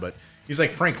last name, but he's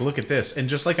like, Frank, look at this. And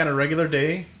just like on a regular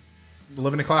day,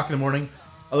 11 o'clock in the morning,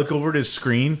 I look over at his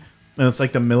screen, and it's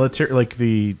like the military, like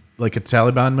a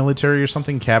Taliban military or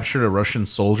something captured a Russian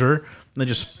soldier, and they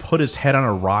just put his head on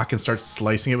a rock and start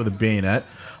slicing it with a bayonet.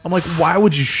 I'm like, why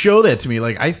would you show that to me?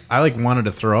 Like I like wanted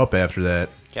to throw up after that.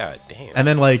 God damn. And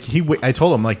then like I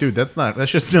told him like, dude, that's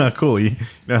just not cool. You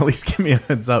know, at least give me a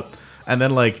heads up. And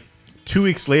then like 2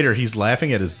 weeks later, he's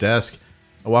laughing at his desk.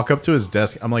 I walk up to his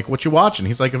desk. I'm like, what you watching?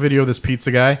 He's like, a video of this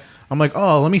pizza guy. I'm like,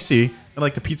 oh, let me see. And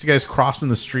like the pizza guy's crossing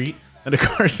the street and the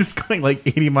car's just going like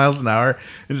 80 miles an hour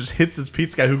and just hits this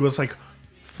pizza guy who goes like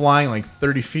flying like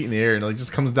 30 feet in the air and like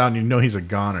just comes down. You know he's a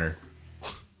goner.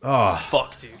 Oh,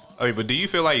 fuck, dude. Okay, but do you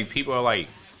feel like people are like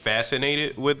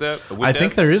fascinated with that? I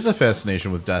think there is a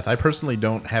fascination with death. I personally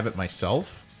don't have it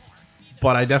myself,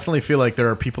 but I definitely feel like there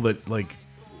are people that like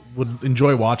would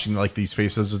enjoy watching like these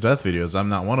Faces of Death videos. I'm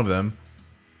not one of them,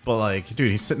 but like, dude,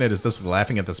 he's sitting at his desk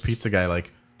laughing at this pizza guy.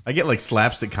 Like, I get like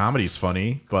slapstick comedy's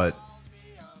funny, but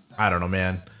I don't know,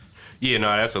 man. Yeah, no,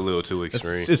 that's a little too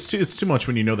extreme. It's too much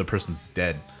when you know the person's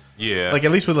dead. Yeah. Like,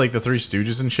 at least with like the Three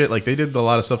Stooges and shit, like they did a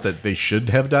lot of stuff that they should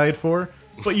have died for,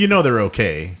 but you know they're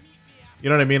okay. You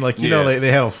know what I mean? Like, you know,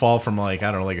 they have a fall from like,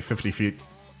 I don't know, like a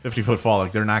 50-foot fall.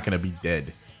 Like, they're not going to be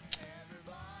dead.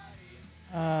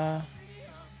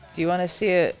 Do you want to see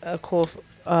a cool?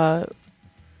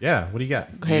 Yeah. What do you got?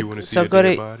 Okay, You wanna see so a go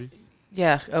dead to body?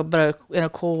 yeah, but in a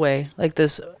cool way, like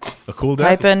this. A cool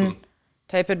death?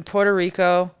 Type in Puerto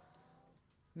Rico,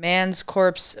 man's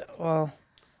corpse. Well,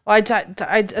 I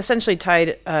essentially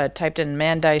typed in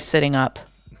man dies sitting up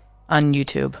on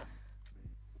YouTube.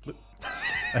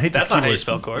 I hate That's not how you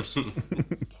spell corpse.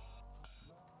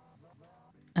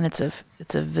 And it's a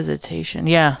visitation.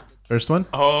 Yeah. First one?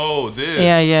 Oh, this.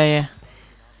 Yeah.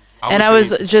 And I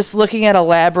was just looking at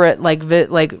elaborate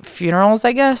like funerals,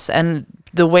 I guess, and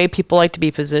the way people like to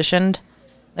be positioned.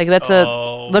 Like that's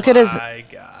look at his. My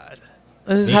God.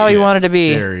 This is how he wanted to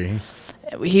be. Scary.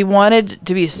 He wanted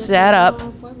to be sat up.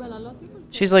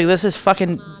 She's like, this is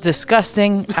fucking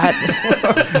disgusting.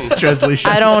 Translation.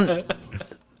 I don't.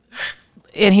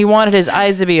 And he wanted his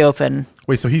eyes to be open.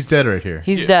 Wait, so he's dead right here.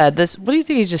 He's dead. What do you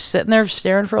think? He's just sitting there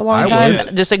staring for a long I time,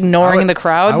 would. just ignoring the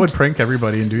crowd. I would prank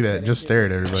everybody and do that. Just stare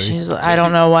at everybody. I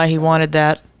don't know why he wanted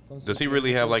that. Does he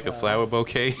really have like a flower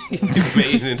bouquet?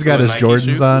 He's got his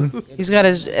Jordans on. He's got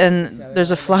his, and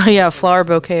there's a flower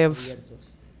bouquet of.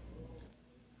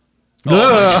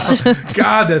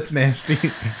 God, that's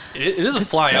nasty. It is a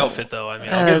fly outfit, though. I mean,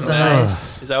 I'll That give is him that.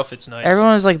 nice. His outfit's nice.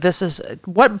 Everyone was like, "This is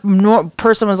what?"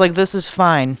 Person was like, "This is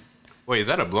fine." Wait, is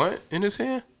that a blunt in his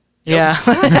hand? Yeah.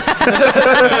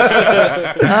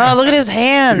 Oh, look at his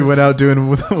hands. He went out doing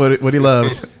what he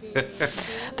loved.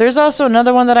 There's also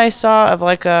another one that I saw of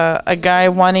like a guy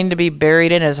wanting to be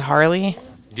buried in his Harley.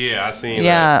 Yeah, I seen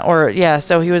that.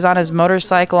 So he was on his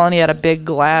motorcycle and he had a big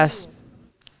glass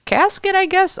casket, I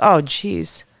guess. Oh,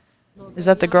 jeez. Is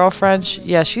that the girlfriend?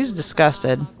 Yeah, she's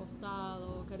disgusted.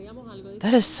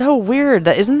 That is so weird.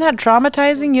 Isn't that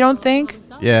traumatizing? You don't think?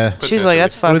 Yeah. She's like,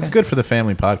 that's fucking. But it's good for the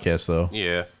family podcast, though.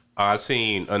 Yeah. I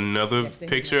seen another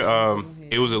picture.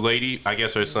 It was a lady. I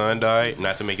guess her son died.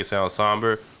 Not to make it sound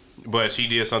somber, but she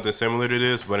did something similar to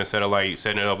this. But instead of like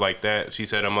setting it up like that, she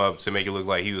set him up to make it look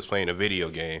like he was playing a video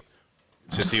game.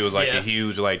 Since he was like a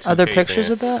huge like 2K Are there pictures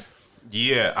fan. of that?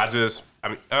 Yeah,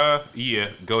 yeah.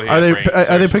 Go ahead. Are they Frank,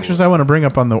 are they search pictures for it. I want to bring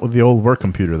up on the old work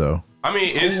computer though? I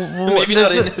mean, it's Maybe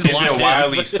not it's in been locked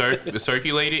widely in.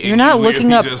 circulated. You're and not you looking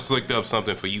literally up- just looked up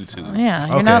something for YouTube. Yeah,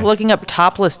 you're Okay. not looking up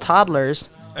topless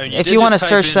toddlers. I mean, If did you want to just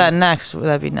type search in- that next,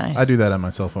 that'd be nice. I do that on my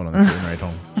cell phone on the train ride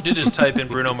home. You did just type in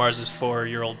Bruno Mars's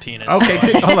 4-year-old penis. Okay,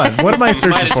 hold on. What am I Might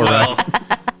searching as for, well.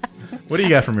 Ryan? What do you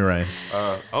got for me, Ryan?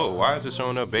 Why is it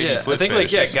showing up baby Yeah, foot I think like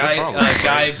fetishes? What's wrong with this?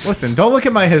 guy. Listen, don't look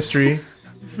at my history.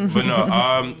 But no,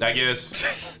 I guess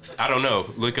I don't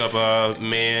know. Look up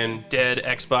man. Dead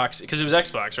Xbox because it was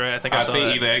Xbox, right? I think I I saw think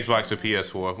that. either Xbox or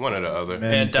PS4, one or the other.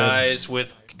 Man dies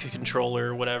with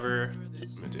controller, whatever.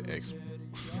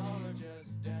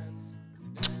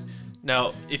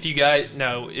 Now, if you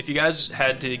guys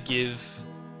had to give,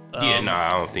 I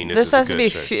don't think This is a has to good be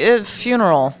search.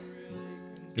 funeral.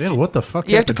 Yeah, what the fuck?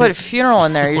 You have to put funeral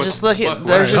in there. You What just the look fuck, at.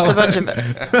 There's just a Ryan? bunch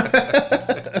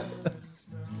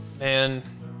of. man,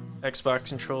 Xbox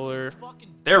controller.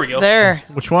 There we go. There.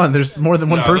 Which one? There's more than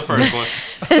one No, person. the first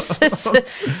one. This is-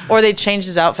 or they changed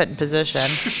his outfit and position.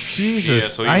 Jesus, Yeah,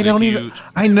 so he's I a don't huge- even.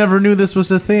 I never knew this was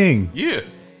a thing. Yeah,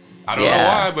 I don't know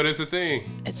Yeah. why, but it's a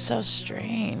thing. It's so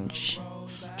strange.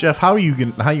 Jeff, how you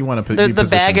want to put The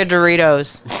bag of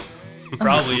Doritos.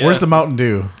 Probably. Yeah. Where's the Mountain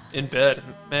Dew? In bed,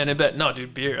 man. In bed. No,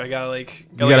 dude, beer. I got like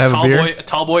You gotta have a beer? a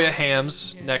tall boy of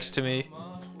hams next to me,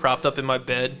 propped up in my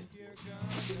bed.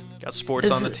 Got sports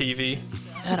Is on the it- TV.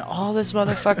 And all this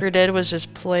motherfucker did was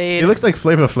just play. He looks like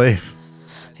Flava Flav.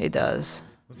 He does.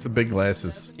 That's the big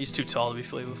glasses. He's too tall to be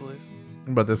Flavor Flav.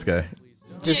 What about this guy?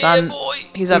 Just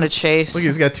he's on a chase. Look,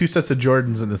 he's got two sets of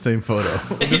Jordans in the same photo.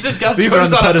 He's just got These are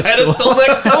Jordans on a pedestal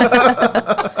next to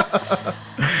him.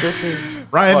 This is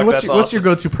Ryan, Fuck, what's that's your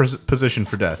go-to position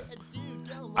for death?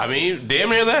 I mean, damn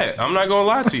near that. I'm not gonna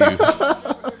lie to you.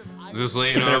 Just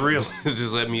lay it up. real.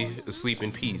 Just let me sleep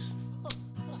in peace.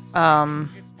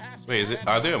 Wait,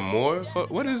 Are there more?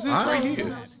 What is this right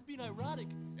here?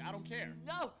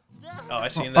 Oh, I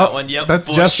seen that one. Yep. That's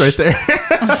Bush. Jess right there.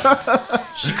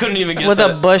 She couldn't even get with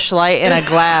a Bush Light in a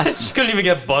glass. She couldn't even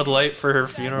get Bud Light for her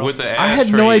funeral. With the I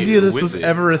had no idea this with was it.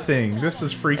 ever a thing. This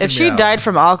is freaking me If she out. died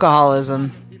from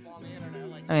alcoholism,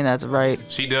 I mean that's right.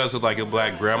 She does look like a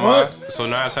black grandma. So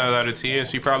 9 times out of 10,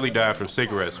 she probably died from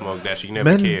cigarette smoke that she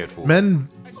never cared for.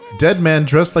 Dead man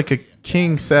dressed like a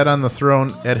king sat on the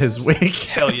throne at his wake.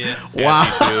 Hell yeah.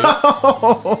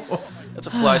 Wow. That's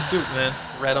a fly suit, man.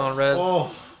 Red on red.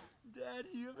 Oh.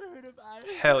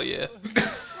 Hell yeah.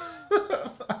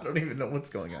 I don't even know what's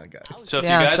going on, guys. So if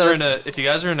Yeah, you guys so are if you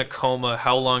guys are in a coma,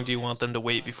 how long do you want them to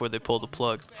wait before they pull the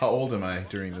plug? How old am I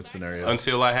during this scenario?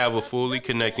 Until I have a fully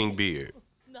connecting beard.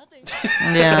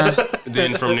 Yeah.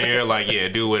 Then from there, like, yeah,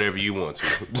 do whatever you want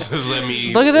to. Just let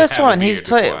me. Look at this have a one. beard He's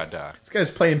before play- I die. This guy's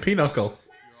playing Pinochle.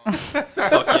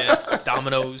 Fuck yeah.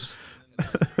 Dominoes.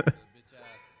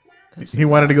 He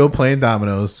wanted to go playing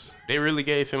dominoes They really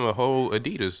gave him a whole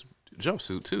Adidas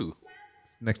jumpsuit too.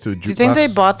 next to a jukebox. Do you think they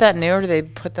bought that new, or do they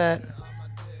put that?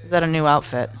 Is that a new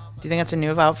outfit? Do you think it's a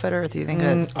new outfit, or do you think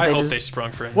that I hope just, they sprung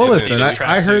for him. Well, Yeah, listen, just I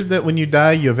tracksuit. heard that when you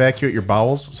die, you evacuate your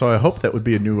bowels, so I hope that would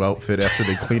be a new outfit after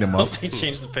they clean him up. Hope they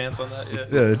changed the pants on that. Yeah.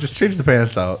 Yeah, just change the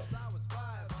pants out.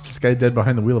 Is this guy dead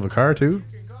behind the wheel of a car, too?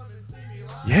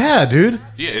 Yeah, dude.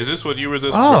 Yeah, is this what you were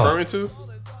just Oh. referring to?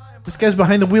 This guy's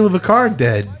behind the wheel of a car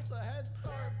dead.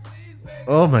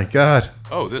 Oh, my God.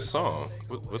 Oh, this song.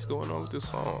 What's going on with this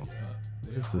song?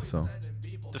 What is this song?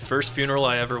 The first funeral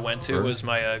I ever went to was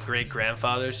my great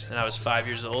grandfather's, and I was 5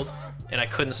 years old. And I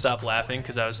couldn't stop laughing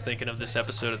because I was thinking of this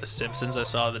episode of The Simpsons I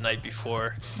saw the night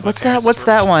before. My What's that? parents What's were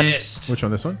that one? pissed. Which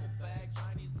one? This one?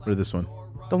 Or this one?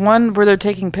 The one where they're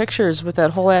taking pictures with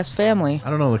that whole ass family. I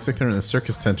don't know. Looks like they're in a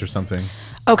circus tent or something.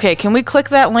 Okay, can we click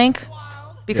that link?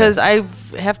 Because I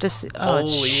have to see. Oh,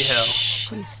 Holy hell.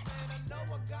 jeez.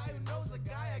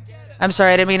 I'm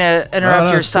sorry, I didn't mean to interrupt no,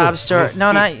 your it's sob cool. story.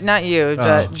 No, not you,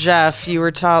 but Jeff. You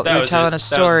were, That you were was telling it. a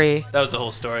story. That was the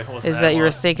whole story. It wasn't Is that you were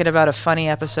thinking about a funny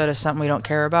episode of something we don't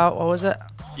care about? What was it?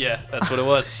 Yeah, that's what it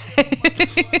was.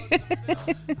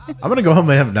 I'm going to go home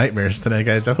and have nightmares tonight,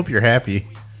 guys. I hope you're happy.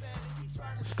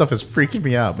 This stuff is freaking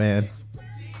me out, man.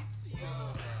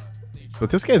 But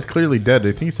this guy's clearly dead.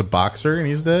 I think he's a boxer and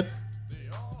he's dead.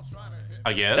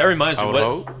 I guess. That reminds I me. would What,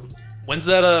 hope. when's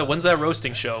that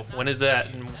roasting show? When is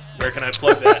that? And where can I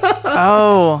plug that?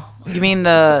 Oh, you mean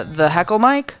the heckle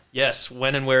mic? Yes.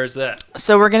 When and where is that?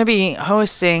 So we're gonna be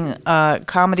hosting a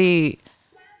comedy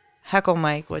heckle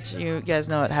mic, which you guys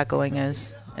know what heckling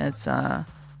is. It's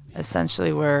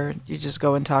essentially where you just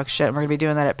go and talk shit. And we're gonna be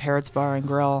doing that at Parrots Bar and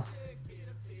Grill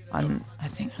on, I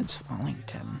think it's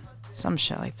Wellington, some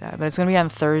shit like that. But it's gonna be on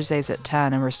Thursdays at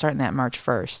 10, and we're starting that March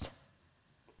 1st.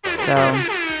 So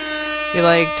if you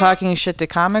like talking shit to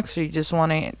comics, or you just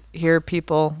want to hear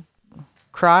people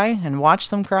cry and watch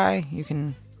them cry, you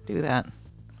can do that.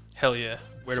 Hell yeah.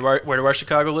 Where do our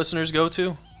Chicago listeners go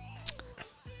to?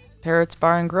 Parrots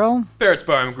Bar and Grill. Parrots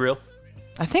Bar and Grill.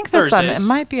 I think that's on. It Thursdays.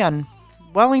 might be on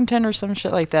Wellington or some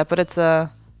shit like that. But it's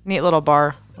a neat little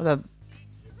bar with a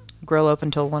grill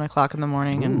open till 1 o'clock in the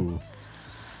morning, and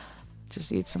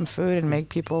just eat some food and make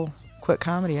people quit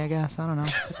comedy. I guess I don't know.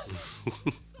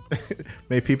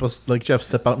 May people like Jeff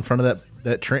step out in front of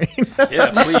that train.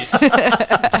 Yeah, please.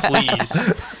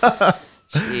 Please.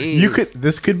 Jeez.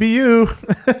 This could be you.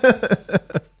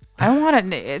 I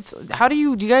want it. It's how do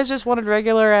you guys just want a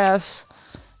regular ass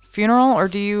funeral, or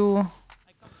do you?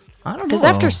 I don't know. Because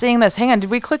after seeing this, hang on, did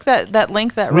we click that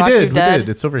link that we Rock did. You Dead? We did.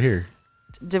 It's over here.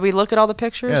 Did we look at all the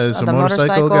pictures? Yeah, there's of a the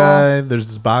motorcycle guy. There's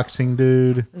this boxing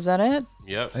dude. Is that it?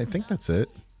 Yep. I think that's it.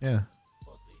 Yeah.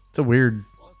 It's a weird.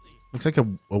 Looks like a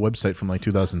website from like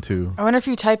 2002. I wonder if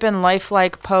you type in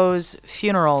lifelike pose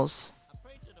funerals.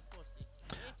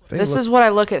 This is what I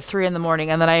look at 3 a.m,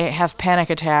 and then I have panic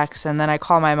attacks, and then I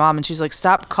call my mom, and she's like,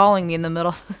 "Stop calling me in the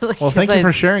middle." Like, Well, thank you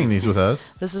for sharing these with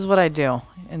us. This is what I do,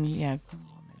 and yeah,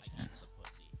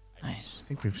 nice. I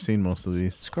think we've seen most of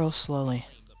these. Scroll slowly.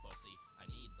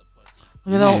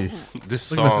 Look at that. This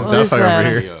Look at song. Mrs. Doubtfire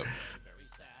over here.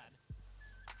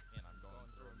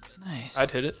 Nice.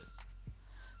 I'd hit it.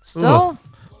 Still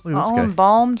Look at this all guy.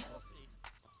 embalmed.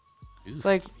 It's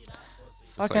like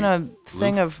fucking like a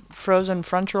thing of frozen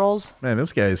French rolls. Man,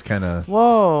 this guy is kind of.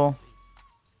 Whoa.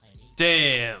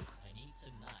 Damn.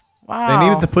 Wow. They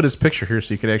needed to put his picture here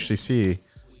so you could actually see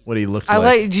what he looked I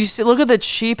like. like. Do you see? Look at the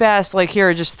cheap ass. Like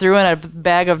here, just threw in a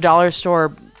bag of dollar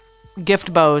store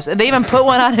gift bows, and they even put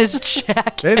one on his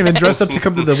jacket. They didn't even dress up to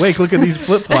come to the wake. Look at these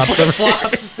flip flops.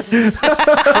 Crocs. You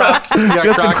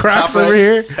got some Crocs over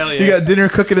here. Hell yeah. You got dinner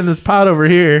cooking in this pot over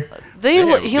here. He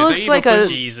looks like a.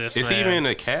 Jesus, Is he even in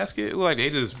a casket? Like they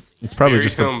just. It's probably buried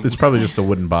just him. it's probably just a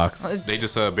wooden box. They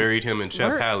just buried him in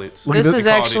Chef pallets. This is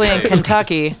actually in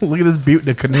Kentucky. Look at this butte in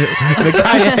a canoe, in a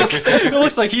kayak. It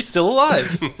looks like he's still alive.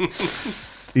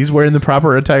 He's wearing the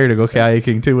proper attire to go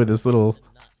kayaking too, with this little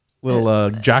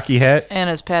jockey hat. And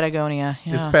it's Patagonia.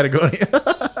 Yeah. It's Patagonia.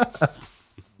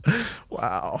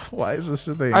 Wow, why is this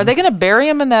a thing? Are they going to bury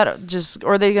him in that?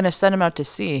 Or are they going to send him out to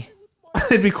sea?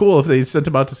 It'd be cool if they sent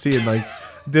him out to sea and like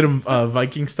did him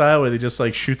Viking style, where they just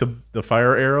like shoot the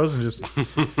fire arrows and just.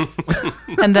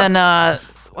 And then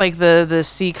like the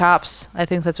sea cops, I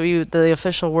think that's what the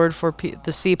official word for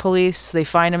the sea police. They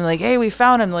find him like, hey, we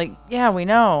found him. Like, yeah, we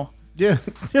know. Yeah.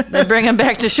 They bring him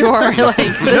back to shore. Like,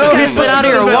 this guy's been out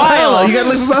here a while. You gotta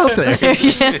leave him out there.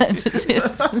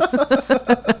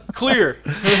 Clear.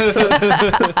 They're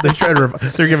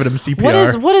giving him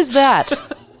CPR. What is that?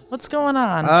 What's going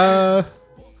on?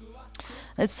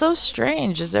 It's so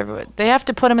strange. They have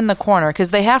to put him in the corner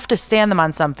because they have to stand them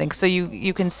on something, so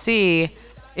you can see.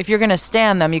 If you're gonna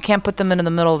stand them, you can't put them into the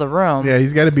middle of the room. Yeah,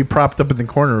 he's got to be propped up in the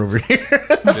corner over here.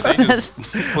 I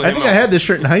think I had this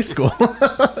shirt in high school.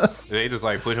 They just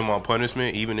like put him on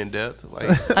punishment, even in death. Like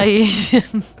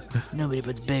nobody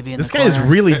puts baby in this the corner. This guy's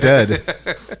really dead.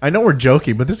 I know we're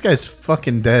joking, but this guy's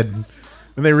fucking dead.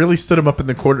 And they really stood him up in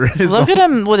the corner. Look at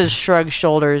him with his shrugged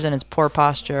shoulders and his poor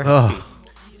posture. Oh,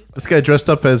 this guy dressed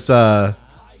up as.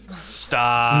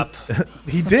 Stop.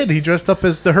 He did. He dressed up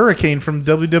as the Hurricane from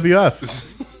WWF.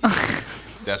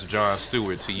 That's Jon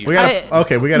Stewart to you. We gotta play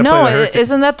the Hurricane. No,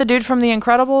 isn't that the dude from The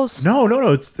Incredibles? No.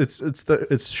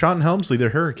 It's Sean Helmsley, the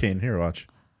Hurricane. Here, watch.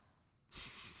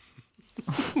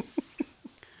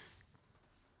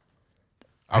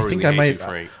 I think I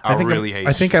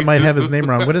might have his name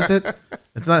wrong. What is it?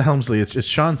 It's not Helmsley. It's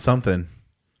Sean something.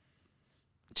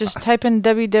 Just type in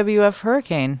WWF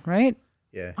Hurricane, right?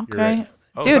 Yeah. Okay. Right.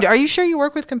 Dude, are you sure you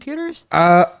work with computers?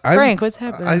 Frank, what's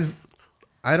happening?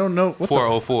 I don't know.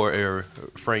 404 error.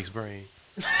 Frank's brain.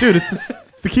 Dude,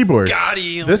 it's the keyboard. Got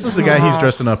him. This is the guy he's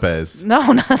dressing up as. No.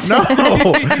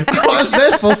 Why is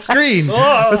that full screen?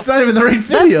 That's not even the right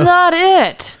video. That's not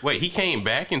it. Wait, he came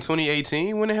back in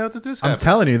 2018. When the hell did this happen? I'm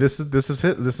telling you, this is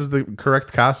the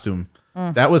correct costume.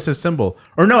 That was his symbol.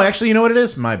 Or no, actually, you know what it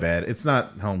is? My bad. It's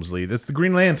not Helmsley. That's the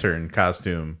Green Lantern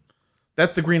costume.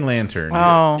 That's the Green Lantern.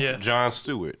 Oh. Yeah. Jon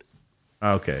Stewart.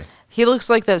 Okay. He looks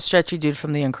like that stretchy dude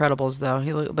from The Incredibles, though.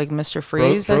 He looked like Mr.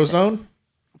 Freeze. Frozone?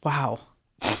 Wow.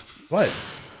 What?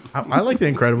 I like The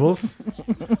Incredibles.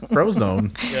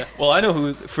 Frozone. Yeah. Well, I know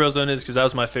who Frozone is because that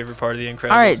was my favorite part of The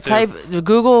Incredibles. All right,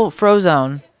 Google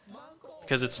Frozone.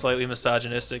 Because it's slightly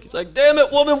misogynistic. It's like, damn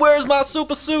it, woman, where's my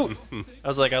super suit? I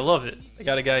was like, I love it. I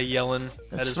got a guy yelling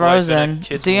at It's his wife in a Frozen.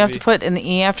 kid's Do you have to movie. put an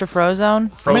E after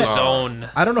Frozone? Frozone.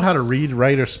 I don't know how to read,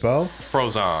 write, or spell.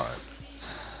 Frozone.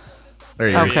 There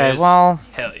you go. Okay, well,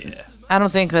 Hell yeah. I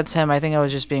don't think that's him. I think I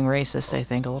was just being racist. I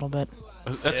think a little bit.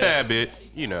 A tad bit,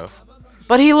 you know.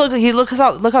 But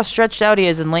look how stretched out he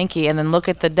is and lanky, and then look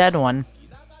at the dead one.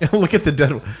 Look at the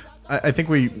dead one. I think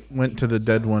we went to the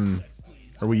dead one,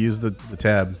 or we used the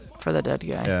tab. For the dead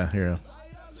guy. Yeah, here.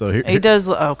 So here He does.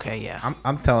 Okay, yeah.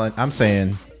 I'm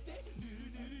saying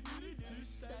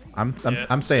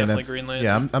that's Green Lantern.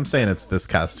 yeah. I'm saying it's this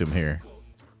costume here.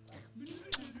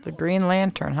 The Green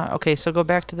Lantern, huh? Okay, so go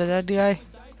back to the dead guy.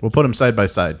 We'll put them side by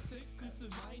side.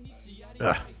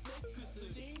 Ugh.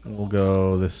 We'll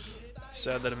go this.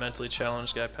 Sad that a mentally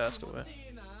challenged guy passed away.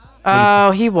 Oh,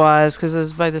 he was, because it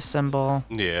was by the symbol.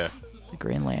 Yeah. The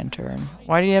Green Lantern.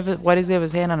 Why does he have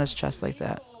his hand on his chest like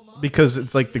that? Because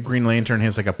it's like the Green Lantern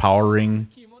has like a power ring.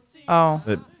 Oh.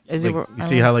 That, Is like, he? you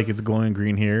see how like it's glowing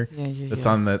green here? Yeah, yeah, It's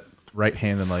yeah. on that right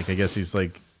hand, and like I guess he's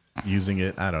like using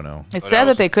it. I don't know. It's sad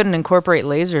that they couldn't incorporate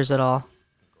lasers at all.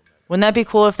 Wouldn't that be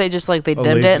cool if they just like they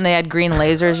dimmed laser- it and they had green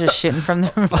lasers just shooting from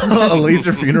them? A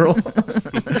laser funeral.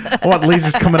 I want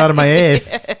lasers coming out of my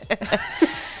ass.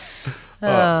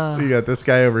 You got this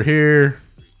guy over here.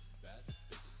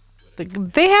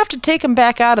 They have to take him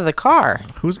back out of the car.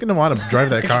 Who's gonna want to drive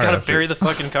that car? Gotta after? bury the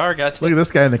fucking car. Look at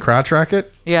this guy in the crotch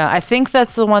rocket. Yeah, I think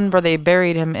that's the one where they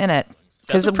buried him in it.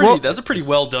 That's a pretty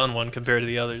well done one compared to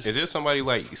the others. Is there somebody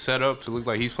like set up to look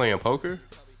like he's playing poker,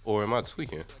 or am I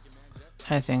tweaking?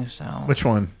 I think so. Which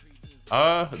one?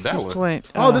 That one.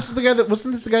 Oh, this is the guy that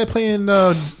wasn't this the guy playing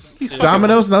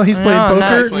dominoes? No, he's playing No,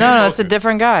 poker. no, it's a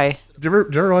different guy. Did you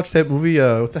ever watch that movie?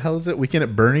 What the hell is it? Weekend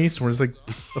at Bernie's, where it's like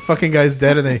the fucking guy's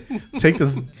dead and they take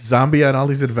this zombie on all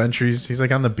these adventures. He's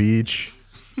like on the beach.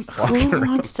 Who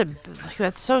wants to? Like,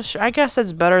 that's so. I guess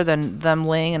it's better than them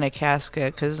laying in a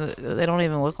casket because they don't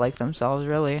even look like themselves,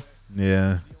 really.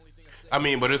 Yeah. I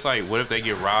mean, but it's like, what if they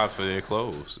get robbed for their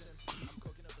clothes?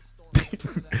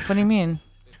 What do you mean?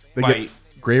 They Like- get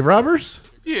grave robbers?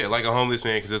 Yeah, like a homeless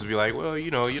man can just be like, well,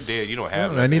 you know, you're dead. You don't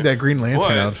have I need nothing. that Green Lantern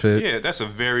But, outfit. Yeah, that's a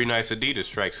very nice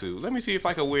Adidas tracksuit. Let me see if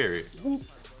I can wear it.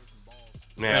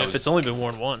 Now, And if it's only been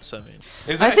worn once, I mean.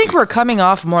 I think we're coming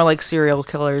off more like serial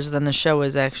killers than the show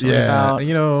is actually Yeah, about.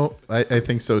 you know, I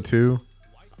think so too.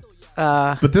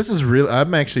 Uh, But this is real.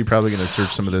 I'm actually probably going to search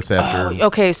some of this after.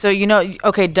 Okay, so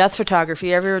death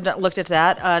photography. Ever looked at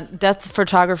that? Death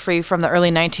photography from the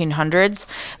early 1900s.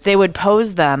 They would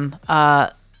pose them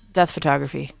death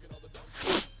photography,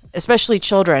 especially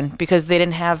children, because they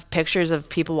didn't have pictures of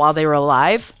people while they were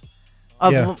alive.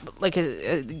 Yeah.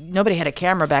 Nobody had a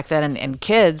camera back then, and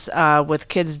kids with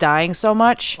kids dying so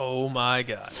much Oh my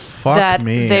god. Fuck that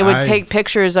me. they would take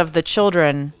pictures of the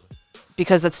children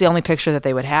because that's the only picture that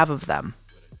they would have of them.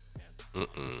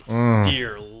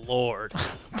 Dear Lord.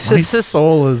 My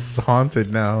soul is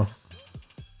haunted now.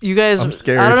 You guys, I'm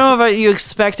scared. I don't know if you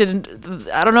expected.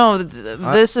 I don't know.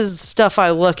 This is stuff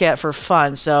I look at for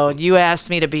fun. So you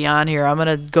asked me to be on here. I'm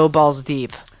gonna go balls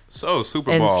deep. So Super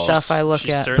and Balls. stuff I look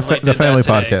at. The family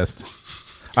podcast.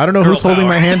 I don't know who's holding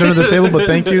my hand under the table, but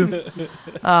thank you.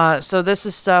 So this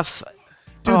is stuff.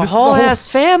 Dude, a this is whole ass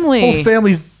family. Whole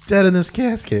family's dead in this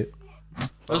casket.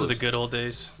 Those are the good old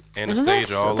days. Anastasia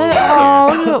Isn't all that, over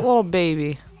oh, look at that little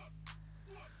baby.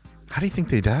 How do you think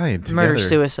they died together? Murder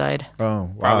suicide. Oh,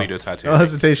 wow. Probably the Titanic. No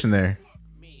hesitation there.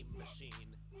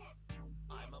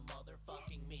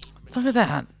 Look at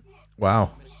that.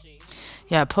 Wow.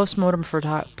 Yeah, postmortem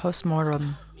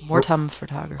mortem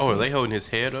photography. Oh, are they holding his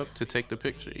head up to take the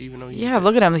picture, even though he's Yeah,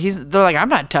 look at him. They're like, I'm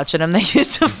not touching him. They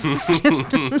used to.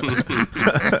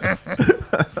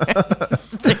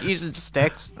 They're using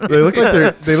sticks. They look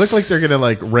like they're gonna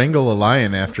like wrangle a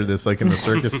lion after this, like in the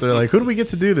circus. They're like, who do we get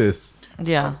to do this?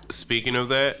 Yeah. Speaking of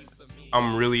that,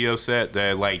 I'm really upset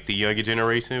that like the younger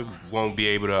generation won't be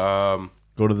able to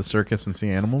Go to the circus and see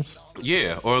animals.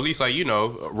 yeah, or at least like, you know,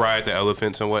 ride the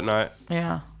elephants and whatnot.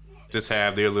 Yeah. Just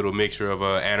have their little mixture of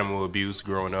animal abuse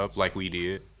growing up like we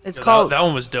did. It's Yeah, called that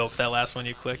one was dope. That last one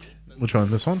you clicked. Which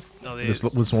one? This one? No, This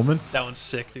woman? That one's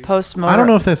sick, dude. postmortem. I don't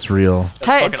know if that's real.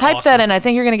 Type fucking that in. I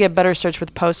think you're gonna get better search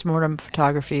with postmortem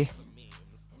photography.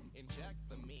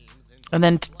 And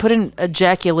then put in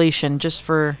ejaculation just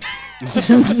for.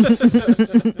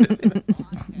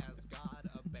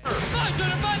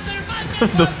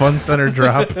 The fun center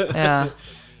drop. Yeah.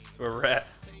 That's where we're at.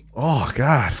 Oh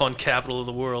God. Fun capital of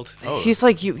the world. He's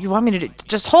like, you want me to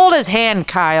just hold his hand,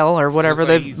 Kyle, or whatever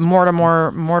the Mortimer,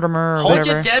 or Hold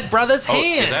whatever. your dead brother's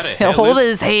hand. Is that a He'll hold headless?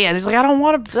 his hand. He's like, I don't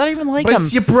want to. I don't even like But him.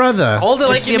 it's your brother. Hold it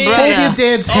like It's you your mean brother. it. Hold your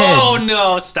dad's head. Oh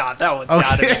no! Stop. That one's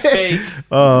gotta be Okay. fake.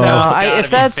 Oh. That one's gotta if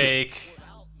be that's- fake.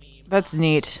 That's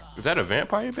neat. Is that a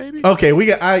vampire baby? Okay, we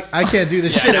got. I can't do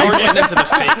this Yeah, shit. now we're getting into the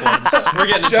fake ones. We're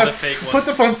getting into Jeff, the fake ones. put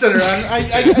the fun center on.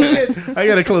 I can't. I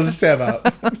gotta close this tab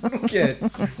out. Okay.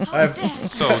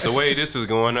 So the way this is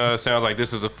going, sounds like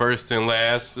this is the first and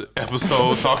last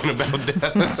episode talking about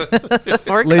death.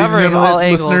 We're Ladies and covering all gentlemen,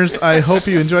 angles. listeners, I hope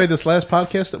you enjoyed this last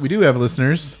podcast that we do have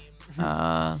listeners.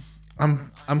 I'm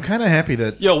kind of happy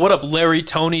that Yo, what up, Larry,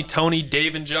 Tony,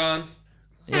 Dave, and John?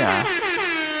 Yeah.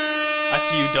 I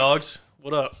see you, dogs.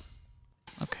 What up?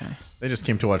 Okay. they just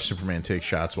came to watch Superman take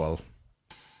shots while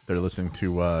they're listening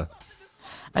to.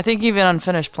 I think even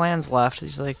Unfinished Plans left.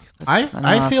 He's like,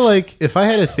 I feel like if I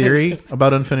had a theory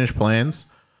about Unfinished Plans,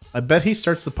 I bet he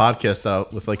starts the podcast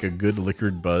out with like a good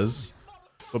liquored buzz,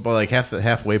 but by like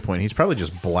halfway point, he's probably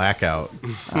just blackout.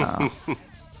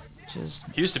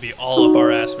 He used to be all up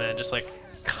our ass, man. Just like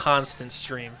constant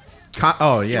stream.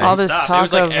 Oh yeah, All He this stopped. talk It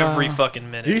was like of, every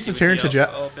fucking minute. He used to would tear be into up- Jeff.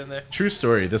 up in there. True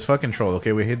story. This fucking troll.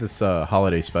 Okay, we had this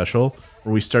holiday special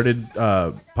where we started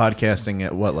podcasting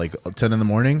at what, like 10 in the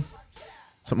morning,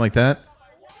 something like that.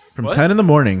 From What? 10 in the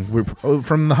morning,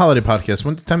 from the holiday podcast.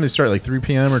 What time did it start? Like 3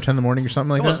 p.m. or 10 in the morning or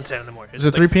something like It that. wasn't 10 in the morning. Is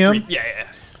it 3 p.m.? Yeah.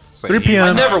 3 p.m.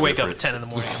 I never wake up at 10 in the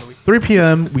morning. 3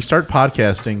 p.m. We start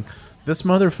podcasting. This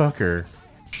motherfucker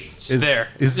is there.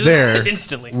 Is Just there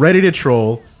instantly. ready to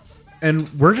troll, and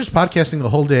we're just podcasting the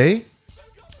whole day.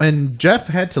 And Jeff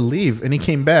had to leave, and he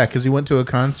came back because he went to a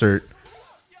concert.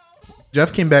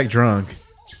 Jeff came back drunk,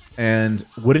 and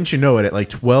wouldn't you know it, at like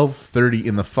 12:30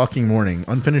 in the fucking morning,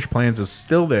 Unfinished Plans is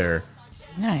still there.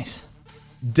 Nice.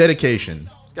 Dedication.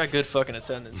 He's got good fucking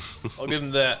attendance. I'll give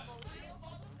him that.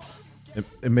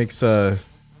 It makes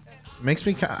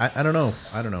me. I don't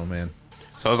know, man.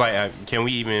 So it's like, can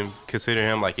we even consider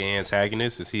him like an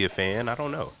antagonist? Is he a fan? I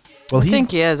don't know. Well, I think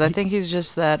he is. I think he's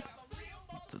just that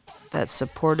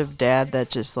supportive dad that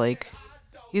just like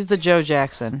he's the Joe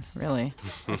Jackson, really.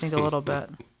 I think a little bit.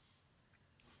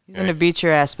 He's gonna beat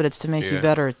your ass, but it's to make you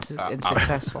better and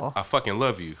successful. I fucking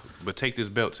love you, but take this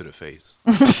belt to the face.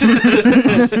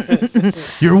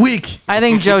 You're weak. I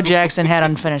think Joe Jackson had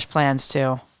unfinished plans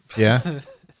too. Yeah.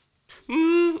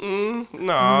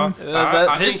 Nah.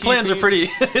 His plans are pretty.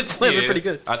 His plans are pretty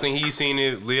good. I think he's seen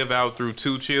it live out through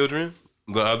 2 children.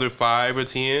 The other 5 or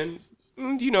 10,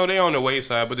 you know, they're on the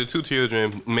wayside, but the 2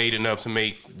 children made enough to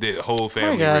make the whole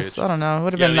family I guess. rich. I don't know. It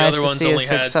would have been nice to see a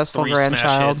successful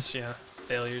grandchild.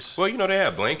 Failures. Well, you know, they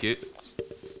had Blanket.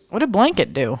 What did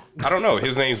Blanket do? I don't know.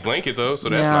 His name's Blanket, though, so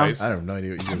that's Yeah. nice. I have no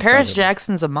idea what you Paris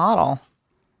Jackson's a model.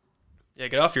 Yeah,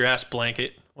 get off your ass,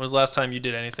 Blanket. When was the last time you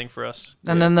did anything for us?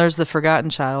 And then there's the Forgotten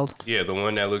Child. Yeah, the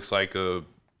one that looks like a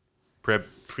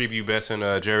preview best in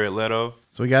Jared Leto.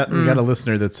 So we got a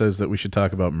listener that says that we should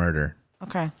talk about murder.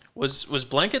 Okay. Was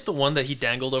Blanket the one that he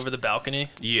dangled over the balcony?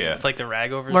 Yeah. With, like the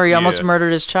rag over his Where he almost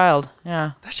murdered his child.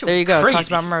 Yeah. That shit there was you go. crazy. Talks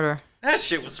about murder. That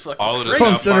shit was fucking All of the crazy.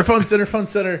 Phone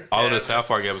center. All of the South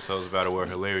Park episodes about it were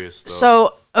hilarious. Though.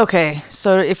 So, okay.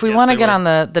 So if we want to get on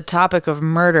the topic of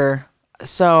murder,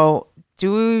 so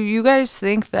do you guys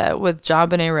think that with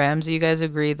JonBenet Ramsey, you guys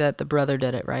agree that the brother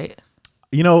did it, right?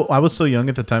 You know, I was so young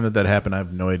at the time that happened. I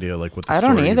have no idea what the I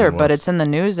story don't either, even but was. it's in the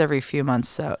news every few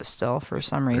months still for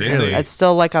some reason. Really? It's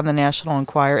still like on the National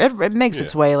Enquirer. It makes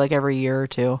its way like every year or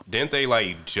two. Didn't they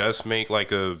like just make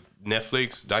like a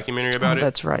Netflix documentary about it?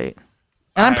 That's right.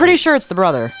 And I'm pretty sure it's the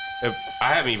brother.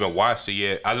 I haven't even watched it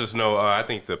yet. I just know I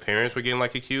think the parents were getting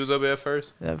like accused of it at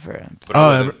first.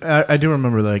 But I do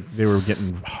remember like they were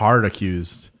getting hard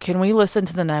accused. Can we listen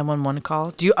to the 911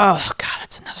 call? Do you? Oh God,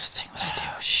 that's another thing that I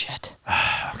do. Shit.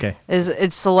 Okay.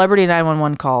 It's celebrity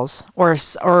 911 calls or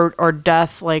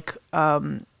death like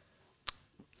The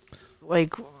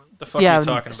fuck are yeah you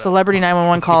talking about? celebrity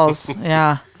 911 calls.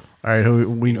 Yeah. All right,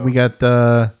 we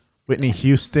got Whitney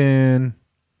Houston.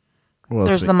 Who else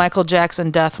There's the Michael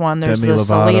Jackson death one. There's Demi the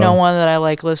Lovato. Selena one that I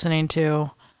like listening to.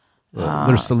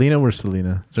 There's Selena. Where's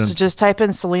Selena? So just type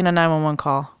in Selena 911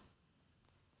 call.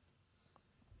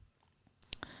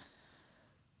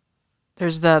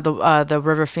 There's the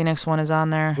River Phoenix one is on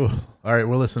there. Ooh. All right,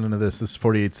 we're listening to this. This is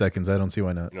 48 seconds. I don't see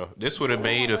why not. You know, this would have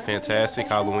made a fantastic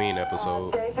Halloween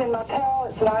episode. It's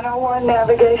 901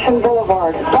 Navigation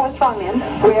Boulevard. What's wrong, ma'am?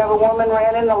 We have a woman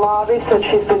ran in the lobby, said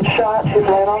she's been shot. She's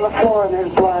laid on the floor and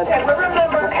there's blood.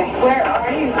 Okay, where are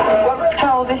you?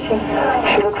 How old is she?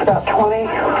 She looks about 20.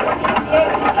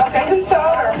 Okay, who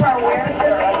saw her? Where?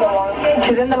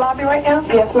 She's in the lobby right now?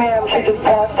 Yes, ma'am. She just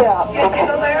passed out. Okay.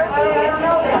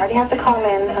 I already have to call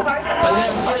in. I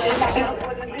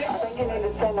think you need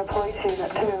to send a police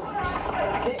unit too.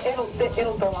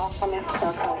 It'll go off from you.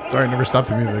 Okay. Sorry, I never stopped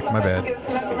the music. My bad.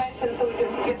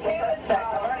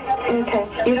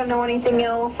 Okay. You don't know anything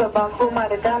else about who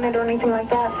might have done it or anything like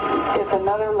that? It's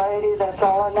another lady. That's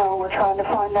all I know. We're trying to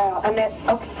find out. And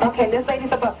okay, this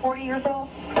lady's about 40 years old?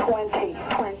 20.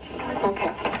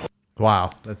 Okay.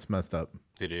 Wow, that's messed up.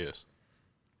 It is.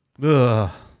 Ugh.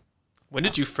 When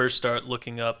did you first start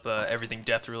looking up everything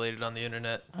death related on the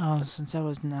internet? Oh, since I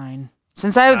was 9.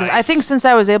 I think since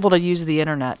I was able to use the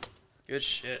internet. Good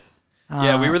shit.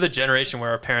 Yeah, we were the generation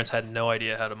where our parents had no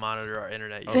idea how to monitor our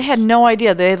internet use. They had no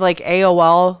idea. They had like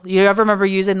AOL. You ever remember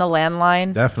using the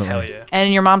landline? Definitely. Hell yeah.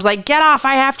 And your mom's like, "Get off!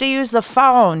 I have to use the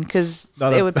phone," because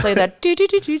they would play that.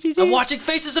 I'm watching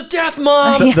Faces of Death,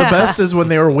 Mom. The best is when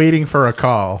they were waiting for a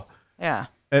call. Yeah.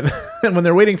 And when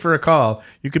they're waiting for a call,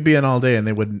 you could be in all day and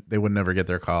they would never get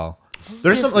their call.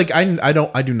 There's some like I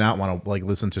do not want to like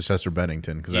listen to Chester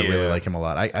Bennington because I really like him a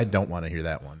lot. I don't want to hear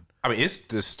that one. I mean, it's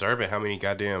disturbing how many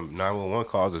goddamn 911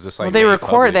 calls are just like. Well, they made record.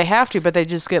 public. They have to, but they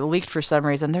just get leaked for some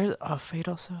reason. There's a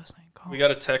fatal suicide call. We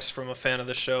got a text from a fan of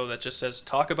the show that just says,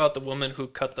 "Talk about the woman who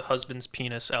cut the husband's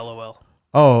penis." LOL.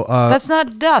 Oh, that's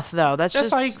not death though. That's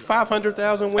just like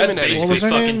 500,000 women. That's basically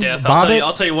fucking death.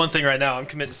 I'll tell you one thing right now. I'm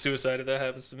committing suicide if that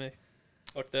happens to me.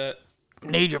 Fuck that.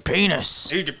 Need your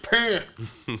penis. Need your penis.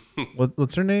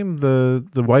 What's her name? The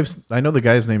wife's. I know the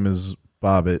guy's name is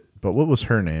Bobbitt, but what was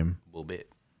her name? Bobbitt.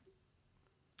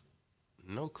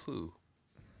 No clue.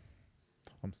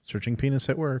 I'm searching penis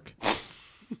at work.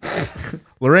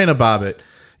 Lorena Bobbitt.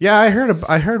 Yeah, I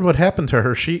heard what happened to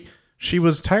her. She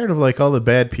was tired of like all the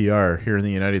bad PR here in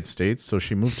the United States, so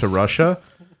she moved to Russia,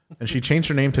 and she changed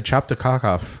her name to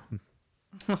Chaptakakov.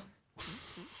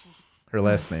 Her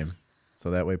last name. So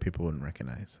that way people wouldn't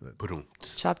recognize it.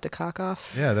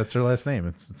 Chaptakakov. Yeah, that's her last name.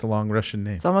 It's a long Russian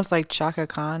name. It's almost like Chaka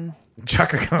Khan.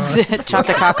 Chaka Khan.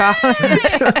 Chaptakakov.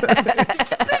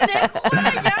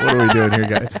 What are we doing here,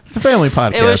 guys? It's a family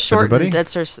podcast, It was shortened. everybody.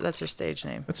 That's her stage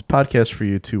name. It's a podcast for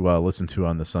you to listen to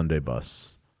on the Sunday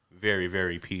bus. Very,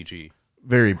 very PG.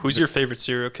 Very. Who's your favorite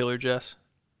serial killer, Jess?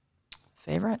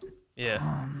 Favorite?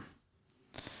 Yeah.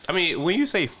 I mean, when you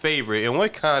say favorite, in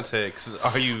what context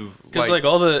are you? Because like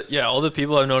all the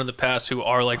people I've known in the past who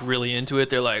are like really into it,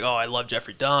 they're like, oh, I love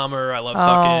Jeffrey Dahmer, I love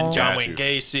fucking John Wayne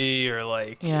Gacy, or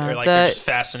like, they're just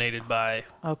fascinated by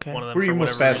one of them. Who are you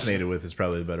most whatever fascinated with is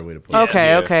probably the better way to put it.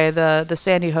 Okay. The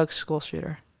Sandy Hook school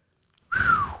shooter.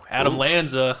 Adam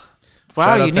Lanza. Wow,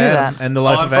 Shout out you to knew Adam that. and the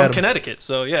life I'm of from Adam. Connecticut,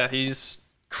 so yeah, he's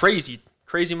crazy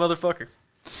motherfucker,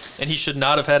 and he should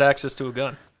not have had access to a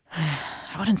gun.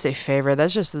 I wouldn't say favorite.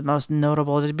 That's just the most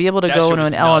notable. To be able to That go shit into was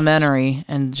an nuts. elementary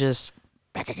and just.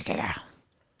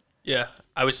 Yeah,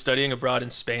 I was studying abroad in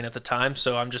Spain at the time,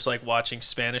 so I'm just like watching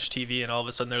Spanish TV, and all of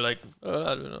a sudden they're like, I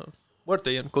don't know,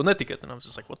 Muerte in Connecticut, and I was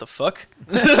just like, what the fuck?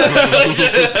 You're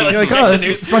like, oh,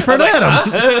 it's my friend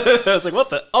Adam. I was like, what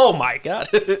the? Oh my god.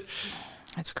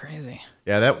 That's crazy.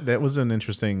 Yeah, that was an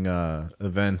interesting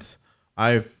event.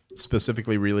 I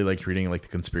specifically really liked reading like the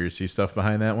conspiracy stuff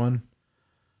behind that one.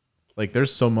 Like,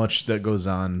 there's so much that goes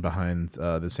on behind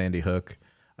the Sandy Hook,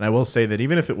 and I will say that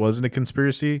even if it wasn't a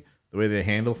conspiracy, the way they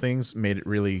handle things made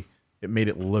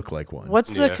it look like one.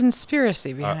 What's the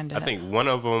conspiracy behind I it? think one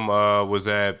of them was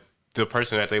that the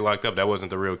person that they locked up, that wasn't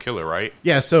the real killer, right?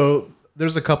 Yeah, so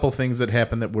there's a couple things that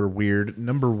happened that were weird.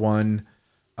 Number one,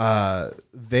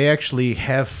 they actually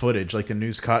have footage, like the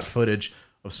news caught footage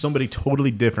of somebody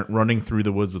totally different running through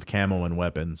the woods with camo and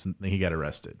weapons, and he got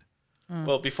arrested.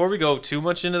 Well, before we go too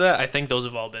much into that, I think those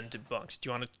have all been debunked. Do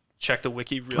you want to check the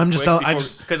wiki real I'm quick?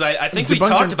 just- Because I think we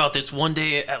talked about this one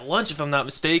day at lunch, if I'm not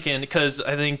mistaken, because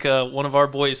I think one of our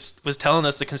boys was telling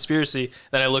us the conspiracy,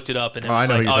 then I looked it up, and it Oh, I was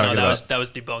know like, who oh you're no, talking that about.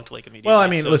 was debunked like immediately. Well, I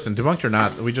mean, So- listen, debunked or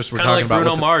not, we just were Kinda talking like about Bruno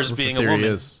what the, Mars what being the a theory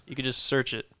woman. is. You could just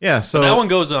search it. Yeah, But so that one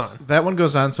goes on. That one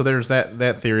goes on. So there's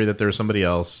that theory that there's somebody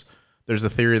else. There's the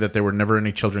theory that there were never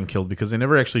any children killed because they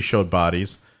never actually showed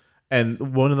bodies.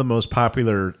 And one of the most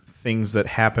popular things that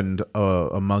happened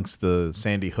amongst the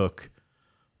Sandy Hook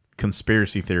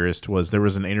conspiracy theorist was there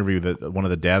was an interview that one of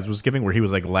the dads was giving where he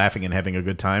was like laughing and having a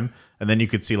good time, and then you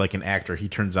could see like an actor, he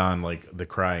turns on like the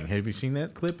crying. Have you seen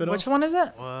that clip at all? Which one is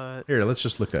it? What? Here, let's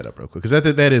just look that up real quick because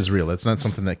that is real. That's not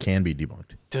something that can be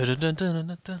debunked.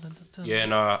 Yeah,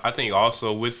 and I think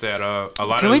also with that, a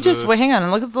lot Can of we just the wait? Hang on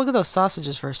and look at those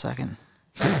sausages for a second.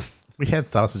 We had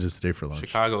sausages today for lunch.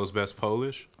 Chicago's best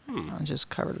Polish. I'm just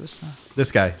covered with stuff.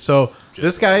 This guy. So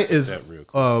this guy is that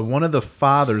real one of the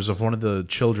fathers of one of the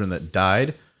children that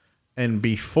died. And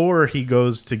before he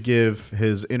goes to give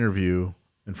his interview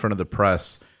in front of the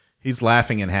press, he's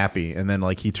laughing and happy. And then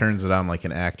like he turns it on like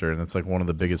an actor. And it's like one of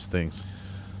the biggest things.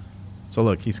 So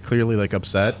look, he's clearly like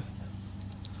upset.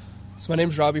 So my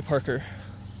name's Robbie Parker.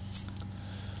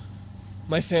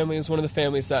 My family is one of the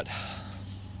families that...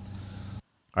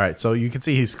 All right, so you can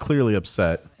see he's clearly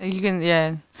upset. You can,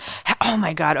 yeah. Oh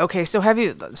my God. Okay, so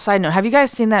side note, have you guys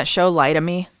seen that show Lie to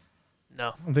Me? No.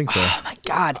 I don't think so. Oh my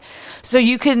God. So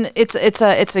you can, it's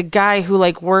a guy who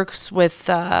like works with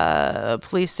a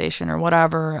police station or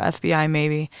whatever, FBI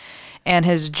maybe. And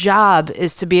his job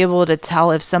is to be able to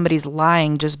tell if somebody's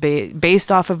lying just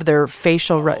based off of their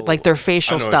facial, like their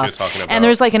facial I know what stuff. you're talking about. And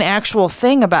there's like an actual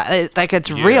thing about it, like it's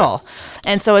real.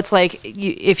 And so it's like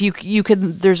if you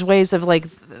could, there's ways of like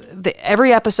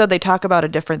every episode they talk about a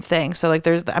different thing. So like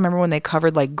I remember when they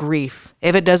covered like grief.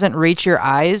 If it doesn't reach your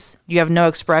eyes, you have no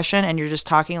expression, and you're just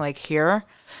talking like here.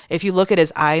 If you look at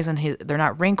his eyes and they're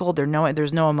not wrinkled,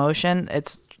 there's no emotion.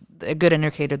 It's a good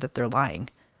indicator that they're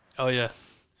lying. Oh yeah.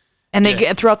 And they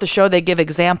get throughout the show, they give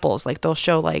examples. Like they'll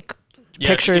show like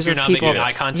pictures if you're of not people. making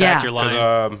eye contact, you're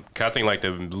lying. I think like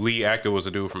the lead actor was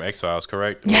a dude from X-Files,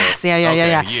 correct? Yes, yeah.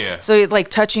 Yeah. So like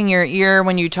touching your ear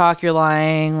when you talk, you're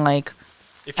lying. Like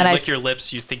If you lick your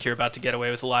lips, you think you're about to get away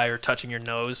with a lie, or touching your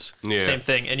nose. Yeah. Same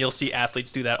thing. And you'll see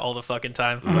athletes do that all the fucking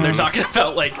time when they're talking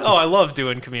about like, oh, I love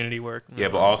doing community work. Yeah,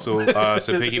 but also to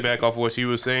piggyback off what you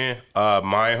were saying,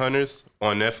 Mind Hunters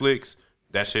on Netflix,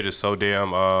 that shit is so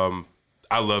damn.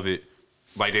 I love it.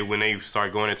 Like when they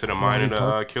start going into the mind of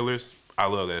the killers, I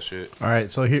love that shit. All right,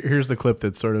 so here's the clip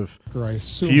that sort of assume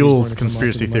he's going fuels to come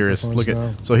conspiracy up to the theorists. Look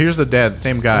microphones at so here's the dad,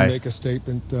 same guy, and make a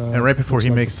statement, and right before looks he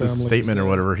like makes the this family statement is or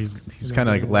whatever, he's kind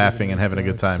of like laughing and having a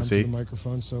good time. come to See, the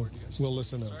microphone, so we'll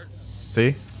listen up.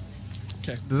 see.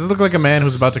 Okay. Does this look like a man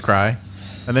who's about to cry?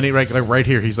 And then he like right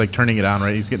here, he's like turning it on.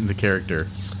 Right, he's getting the character.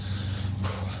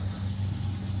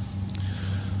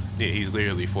 Yeah, he's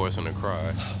literally forcing a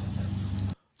cry.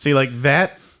 See, like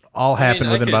that all happened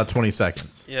I within could- about 20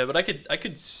 seconds. Yeah, but I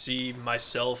could see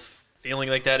myself feeling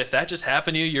like that. If that just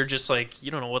happened to you, you're just like,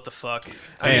 you don't know what the fuck.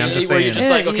 Hey, I'm just where saying. you're just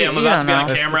like, okay, I'm about to be on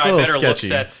It's camera. a I little better look sketchy.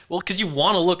 sad. Well, because you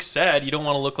want to look sad. You don't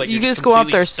want to look like You you're just go up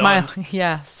completely there stunned. smiling.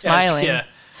 Yeah, smiling. Yeah.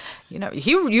 You know,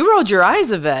 you rolled your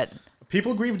eyes a bit.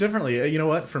 People grieve differently. You know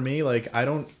what? For me, like I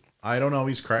don't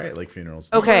always cry at like funerals.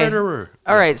 Okay.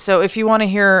 All right. So if you want to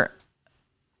hear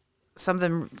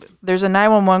something, there's a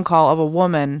 911 call of a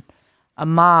woman, a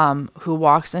mom who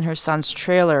walks in her son's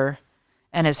trailer,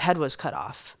 and his head was cut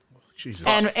off. Jesus.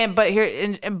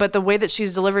 But the way that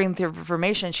she's delivering the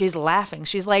information, she's laughing.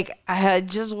 She's like, I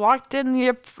just walked in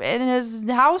his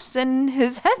house and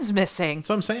his head's missing. That's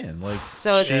what I'm saying. Like,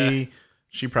 So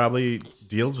she probably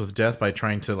deals with death by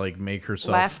trying to like make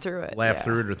herself Laugh through it, yeah.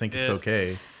 or think it's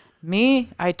okay. Me,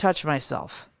 I touch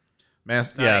myself.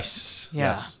 Yes, Yeah.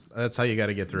 yes. That's how you got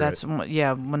to get through That's it.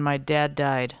 when my dad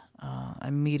died, I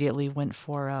immediately went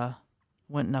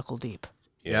knuckle deep.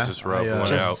 Yeah, just rub one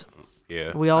Just- out.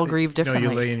 Yeah. We all grieve You know,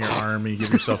 differently. you lay in your arm, you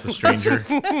give yourself the stranger.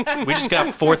 We just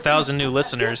got 4,000 new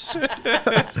listeners. All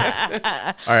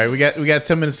right, we got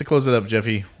 10 minutes to close it up,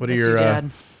 Jeffy. What are Miss you, Dad.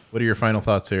 what are your final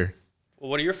thoughts here? Well,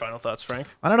 what are your final thoughts, Frank?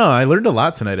 I don't know. I learned a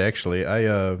lot tonight, actually.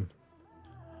 I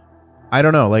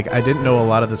don't know. Like, I didn't know a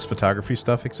lot of this photography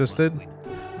stuff existed.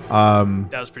 That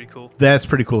was pretty cool. That's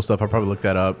pretty cool stuff. I'll probably look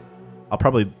that up. I'll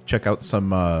probably check out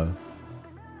some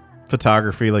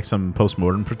photography, like some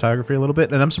postmortem photography a little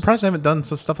bit. And I'm surprised I haven't done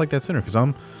some stuff like that sooner because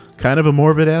I'm kind of a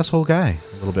morbid asshole guy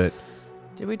a little bit.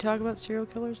 Did we talk about serial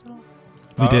killers at all?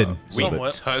 We did. We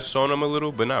Somewhat. touched on them a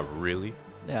little, but not really.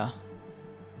 Yeah.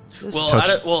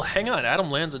 Well, hang on. Adam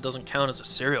Lanza doesn't count as a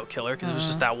serial killer because it was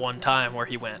just that one time where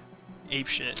he went ape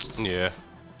shit. Yeah.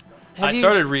 I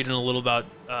started reading a little about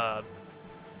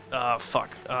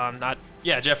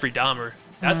Jeffrey Dahmer.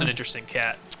 That's an interesting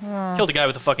cat. Killed a guy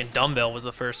with a fucking dumbbell was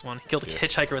the first one. Killed a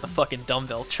hitchhiker with a fucking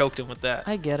dumbbell. Choked him with that.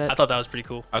 I get it. I thought that was pretty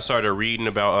cool. I started reading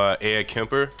about Ed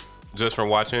Kemper just from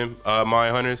watching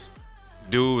Mindhunters.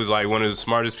 Dude was like one of the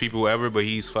smartest people ever, but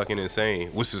he's fucking insane,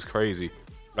 which is crazy.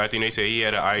 I think they said he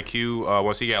had an IQ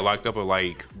once he got locked up of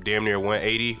like damn near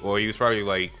 180, or he was probably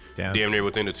like damn near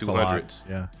within the 200s.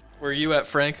 Yeah. Where are you at,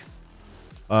 Frank?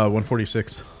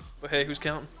 146. Well, hey, who's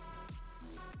counting?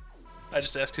 I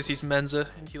just asked because he's Menza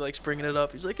and he likes bringing it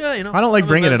up. He's like, yeah, you know. I don't like I'm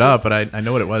a bringing it Menza. up, but I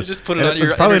know what it was. You just put it And on your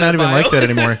it's probably not internet even like bio. that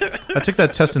anymore. I took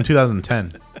that test in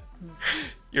 2010.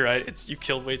 You're right. You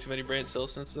killed way too many brain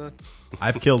cells since then.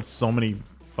 I've killed so many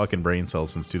fucking brain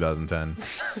cells since 2010.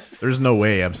 There's no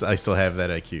way I still have that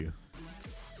IQ.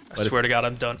 I swear to God,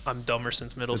 I'm dumber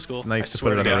since middle school. It's nice I to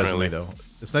put it on the God. resume, though.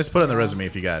 It's nice to put it on the resume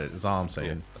if you got it. That's all I'm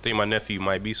saying. I think my nephew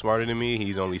might be smarter than me.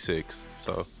 He's only 6,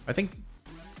 so I think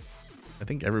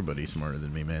everybody's smarter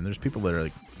than me, man. There's people that are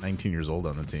like 19 years old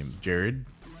on the team. Jared,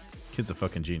 kid's a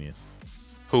fucking genius.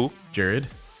 Who? Jared.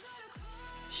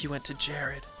 He went to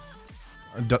Jared.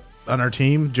 On our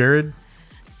team, Jared.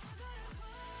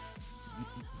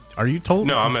 Are you told?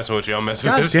 No, I'm messing with you.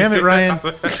 God damn it, Ryan.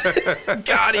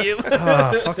 Got you.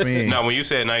 Ah, fuck me. No, when you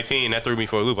said 19, that threw me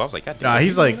for a loop. I was like, God damn. Nah,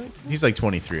 he's like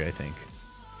 23, I think.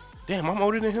 Damn, I'm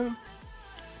older than him.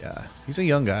 Yeah, he's a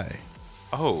young guy.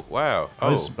 Oh wow.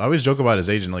 I always joke about his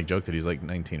age and like joke that he's like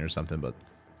 19 or something, but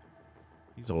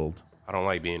he's old. I don't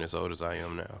like being as old as I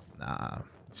am now. Nah.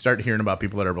 Start hearing about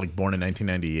people that are like born in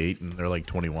 1998 and they're like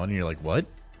 21, and you're like, what?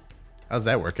 How's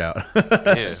that work out?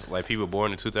 Yeah, like people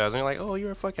born in 2000, you're like, oh,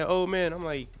 you're a fucking old man. I'm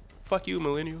like, fuck you,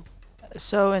 millennial.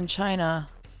 So in China,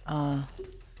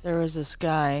 there was this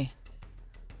guy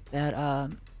that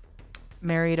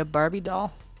married a Barbie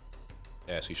doll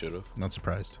Yes, he should have. Not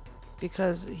surprised.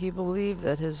 because he believed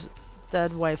that his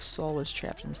dead wife's soul was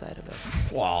trapped inside of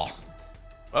it. Wow.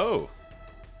 Oh.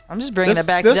 I'm just bringing This- it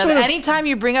back to this death. would've- Anytime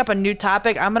you bring up a new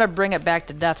topic, I'm gonna bring it back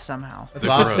to death somehow. That's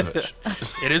awesome.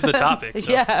 It is the topic. So.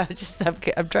 Yeah,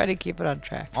 I'm trying to keep it on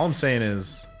track. All I'm saying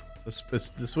is,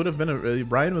 this would have been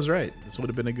Brian was right. This would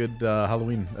have been a good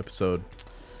Halloween episode.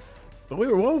 But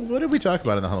what did we talk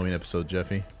about in the Halloween episode,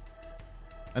 Jeffy?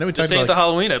 I know we talked This ain't about the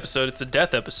Halloween episode; it's a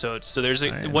death episode. So there's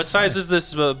a. What size is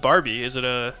this Barbie? Is it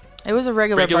a? It was a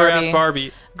regular ass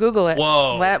Barbie. Google it.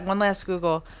 Whoa. One last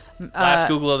Google. Last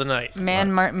Google of the night.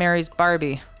 Man marries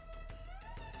Barbie.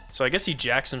 So I guess he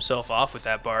jacks himself off with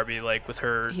that Barbie, like with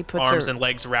her He puts arms her- and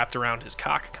legs wrapped around his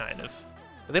cock, kind of.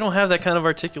 But they don't have that kind of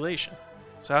articulation.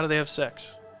 So how do they have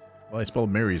sex? Well, I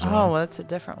spelled Mary's Oh, wrong. well, that's a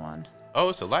different one. Oh,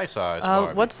 it's a life size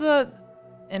Barbie. What's the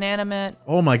inanimate?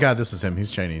 Oh my God, this is him.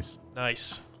 He's Chinese.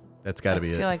 Nice. That's got to be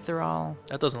I it. feel like they're all.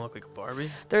 That doesn't look like a Barbie.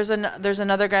 There's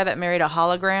another guy that married a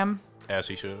hologram. As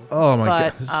he should have. Oh my But,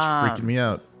 God, this is freaking me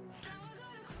out.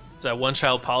 So that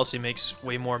one-child policy makes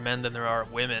way more men than there are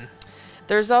women.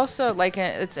 There's also like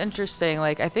it's interesting.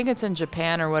 Like I think it's in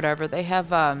Japan or whatever. They have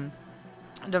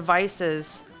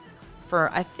devices for.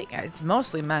 I think it's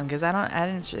mostly men because I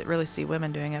didn't really see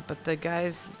women doing it. But the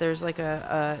guys, there's like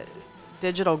a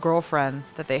digital girlfriend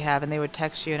that they have, and they would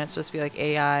text you, and it's supposed to be like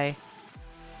AI.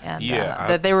 And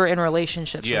that they were in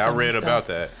relationships. Yeah, with I read about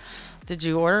that. Did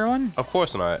you order one? Of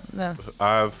course not. No.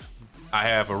 I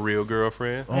have a real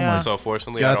girlfriend. Oh my So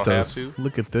fortunately, I don't have to.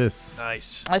 Look at this.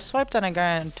 Nice. I swiped on a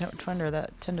guy on Tinder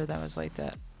that was like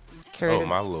that. Carried Oh,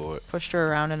 my Lord. Pushed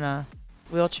her around in a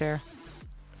wheelchair.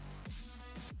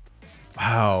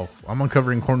 Wow. I'm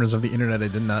uncovering corners of the internet I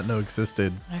did not know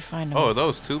existed. I find him. Oh, are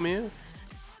those two men?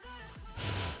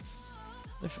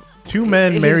 Two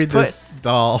men He's married this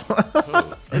doll.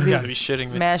 Is he gotta be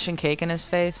shitting me. mashing cake in his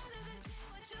face?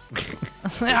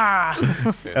 Ah.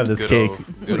 Have this Good cake.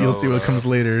 old- good You'll see old, what comes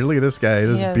later. Look at this guy.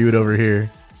 This Yes. beaut over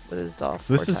here. With his doll.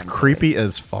 This 4 is times creepy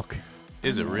as fuck.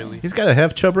 Is it really? He's got a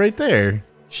half chub right there.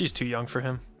 She's too young for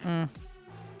him.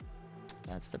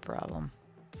 That's the problem.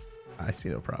 I see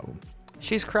no problem.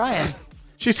 She's crying.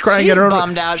 She's crying She's at her own.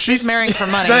 bummed out. She's marrying for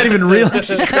money. She's not even real.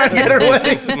 She's crying at her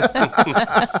wedding.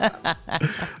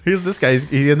 Here's this guy.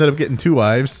 He ended up getting 2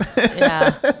 wives.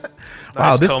 Yeah.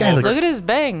 Wow, Nice this comb guy over. looks. Look at his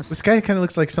bangs. This guy kind of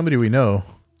looks like somebody we know.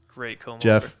 Great comb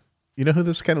Jeff, over. you know who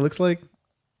this kind of looks like?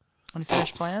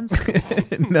 Unfinished plans?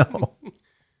 No.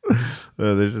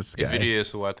 There's this guy. If it is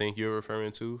who I think you're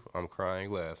referring to, I'm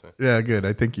crying laughing. Yeah, good.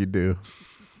 I think you do.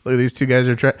 Look, these 2 guys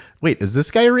are trying. Wait, is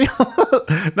this guy real?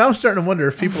 Now I'm starting to wonder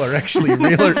if people are actually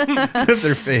real or if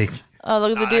they're fake. Oh,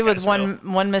 look at the dude with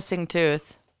one missing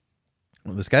tooth.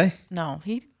 Well, this guy? No,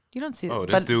 you don't see that. Oh,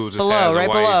 this But dude just below, has a right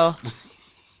wife. below.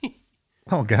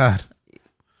 Oh, God.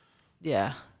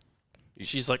 Yeah.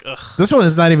 She's like, ugh. This one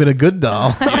is not even a good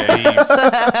doll.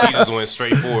 Yeah, he just went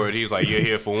straight forward. He was like, "You're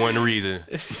here for one reason."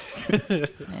 All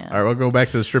right, we'll go back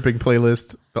to the stripping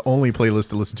playlist. The only playlist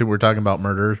to listen to. We're talking about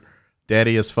murder.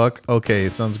 Daddy as fuck. Okay,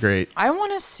 sounds great. I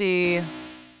want to see.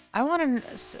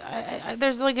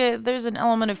 There's an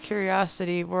element of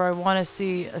curiosity where I want to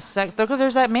see a sec. Look,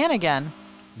 there's that man again.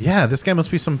 Yeah, this guy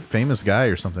must be some famous guy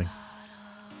or something.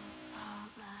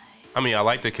 I mean, I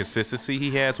like the consistency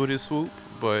he has with his swoop,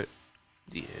 but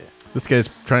yeah, This guy's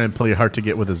trying to play hard to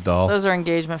get with his doll. Those are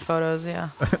engagement photos.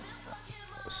 Yeah.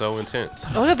 so intense.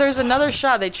 Oh, look, there's another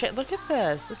shot. Look at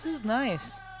this. This is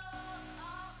nice.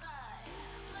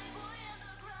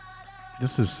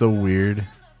 This is so weird.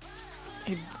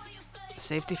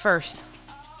 Safety first.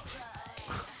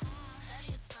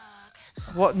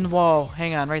 What? Whoa!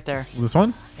 Hang on, right there. This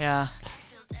one? Yeah.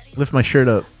 Lift my shirt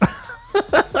up.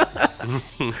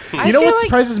 You know what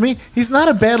surprises me? He's not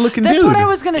a bad looking dude. That's what I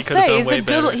was gonna He could've say. done He's way a good.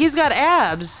 better. He's got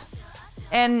abs,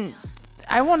 and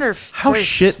I wonder if How there's-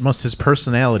 shit must his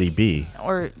personality be?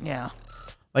 Or yeah.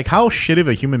 Like, how shit of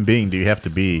a human being do you have to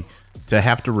be to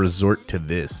have to resort to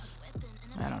this?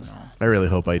 I don't know. I really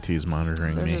hope IT is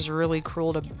monitoring They're me. just really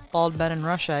cruel to bald men in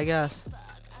Russia, I guess.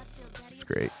 It's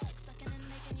great.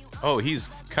 Oh, he's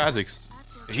Kazakh.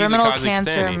 He's Terminal a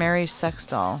cancer Kazakhstani. marries sex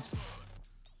doll.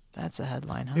 That's a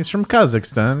headline, huh? He's from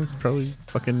Kazakhstan. He's probably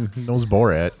fucking knows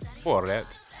Borat. Borat.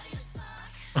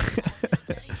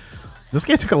 This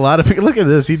guy took a lot of. Look at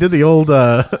this. He did the old.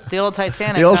 The old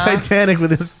Titanic. The old huh? Titanic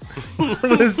with his.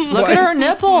 With his Look at her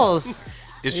nipples.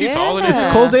 Is she taller than It's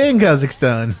a cold day in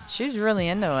Kazakhstan. She's really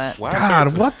into it.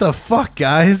 God, what the fuck,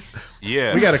 guys?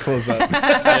 Yeah. We gotta close up.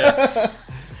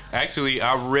 Actually,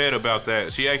 I read about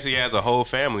that. She actually has a whole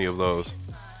family of those.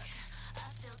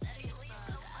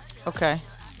 Okay.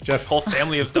 Jeff, whole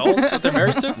family of dolls that they're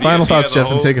married to. Final she thoughts, has a Jeff,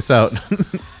 and whole- take us out.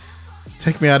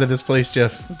 Take me out of this place,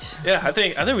 Jeff. Yeah, I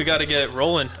think we got to get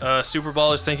rolling. Super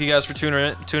Ballers, thank you guys for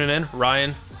tuning in.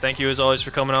 Ryan, thank you as always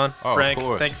for coming on. Oh, of Frank,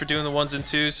 course. thank you for doing the 1s and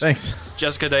 2s. Thanks.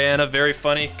 Jessica Diana, very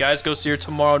funny. Guys, go see her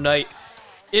tomorrow night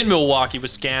in Milwaukee,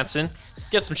 Wisconsin.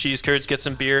 Get some cheese curds, get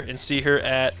some beer, and see her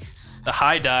at the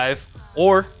High Dive.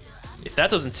 Or if that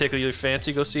doesn't tickle your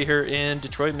fancy, go see her in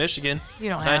Detroit, Michigan. You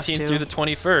don't have 19th to. through the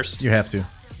 21st. You have to.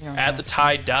 At the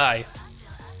Tie Dye.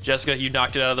 Jessica, you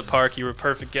knocked it out of the park. You were a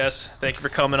perfect guest. Thank you for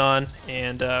coming on,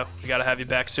 and we got to have you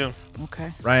back soon.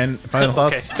 Okay. Ryan, final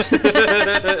thoughts?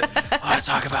 I want to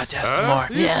talk about Jess some more.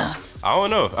 Yeah. I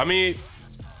don't know. I mean,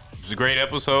 it's a great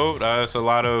episode. It's a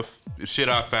lot of shit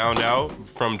I found out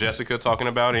from Jessica talking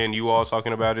about it and you all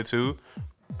talking about it too.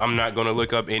 I'm not going to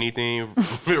look up anything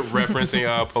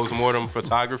referencing postmortem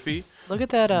photography. Look at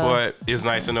that. But it's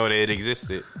nice to know that it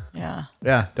existed. Yeah.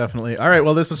 Yeah, definitely. All right,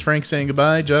 well, this is Frank saying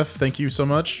goodbye. Jeff, thank you so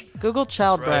much. Google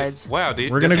child brides. Wow,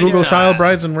 dude. We're going to Google Child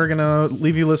Brides, and we're going to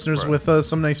leave you listeners with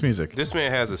some nice music. This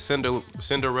man has a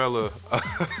Cinderella.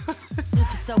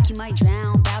 soak, you might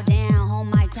drown. Bow down, hold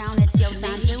my crown, it's your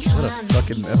time to What a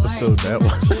fucking episode that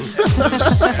was.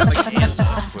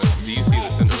 Do you see the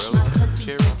Cinderella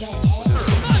cherry?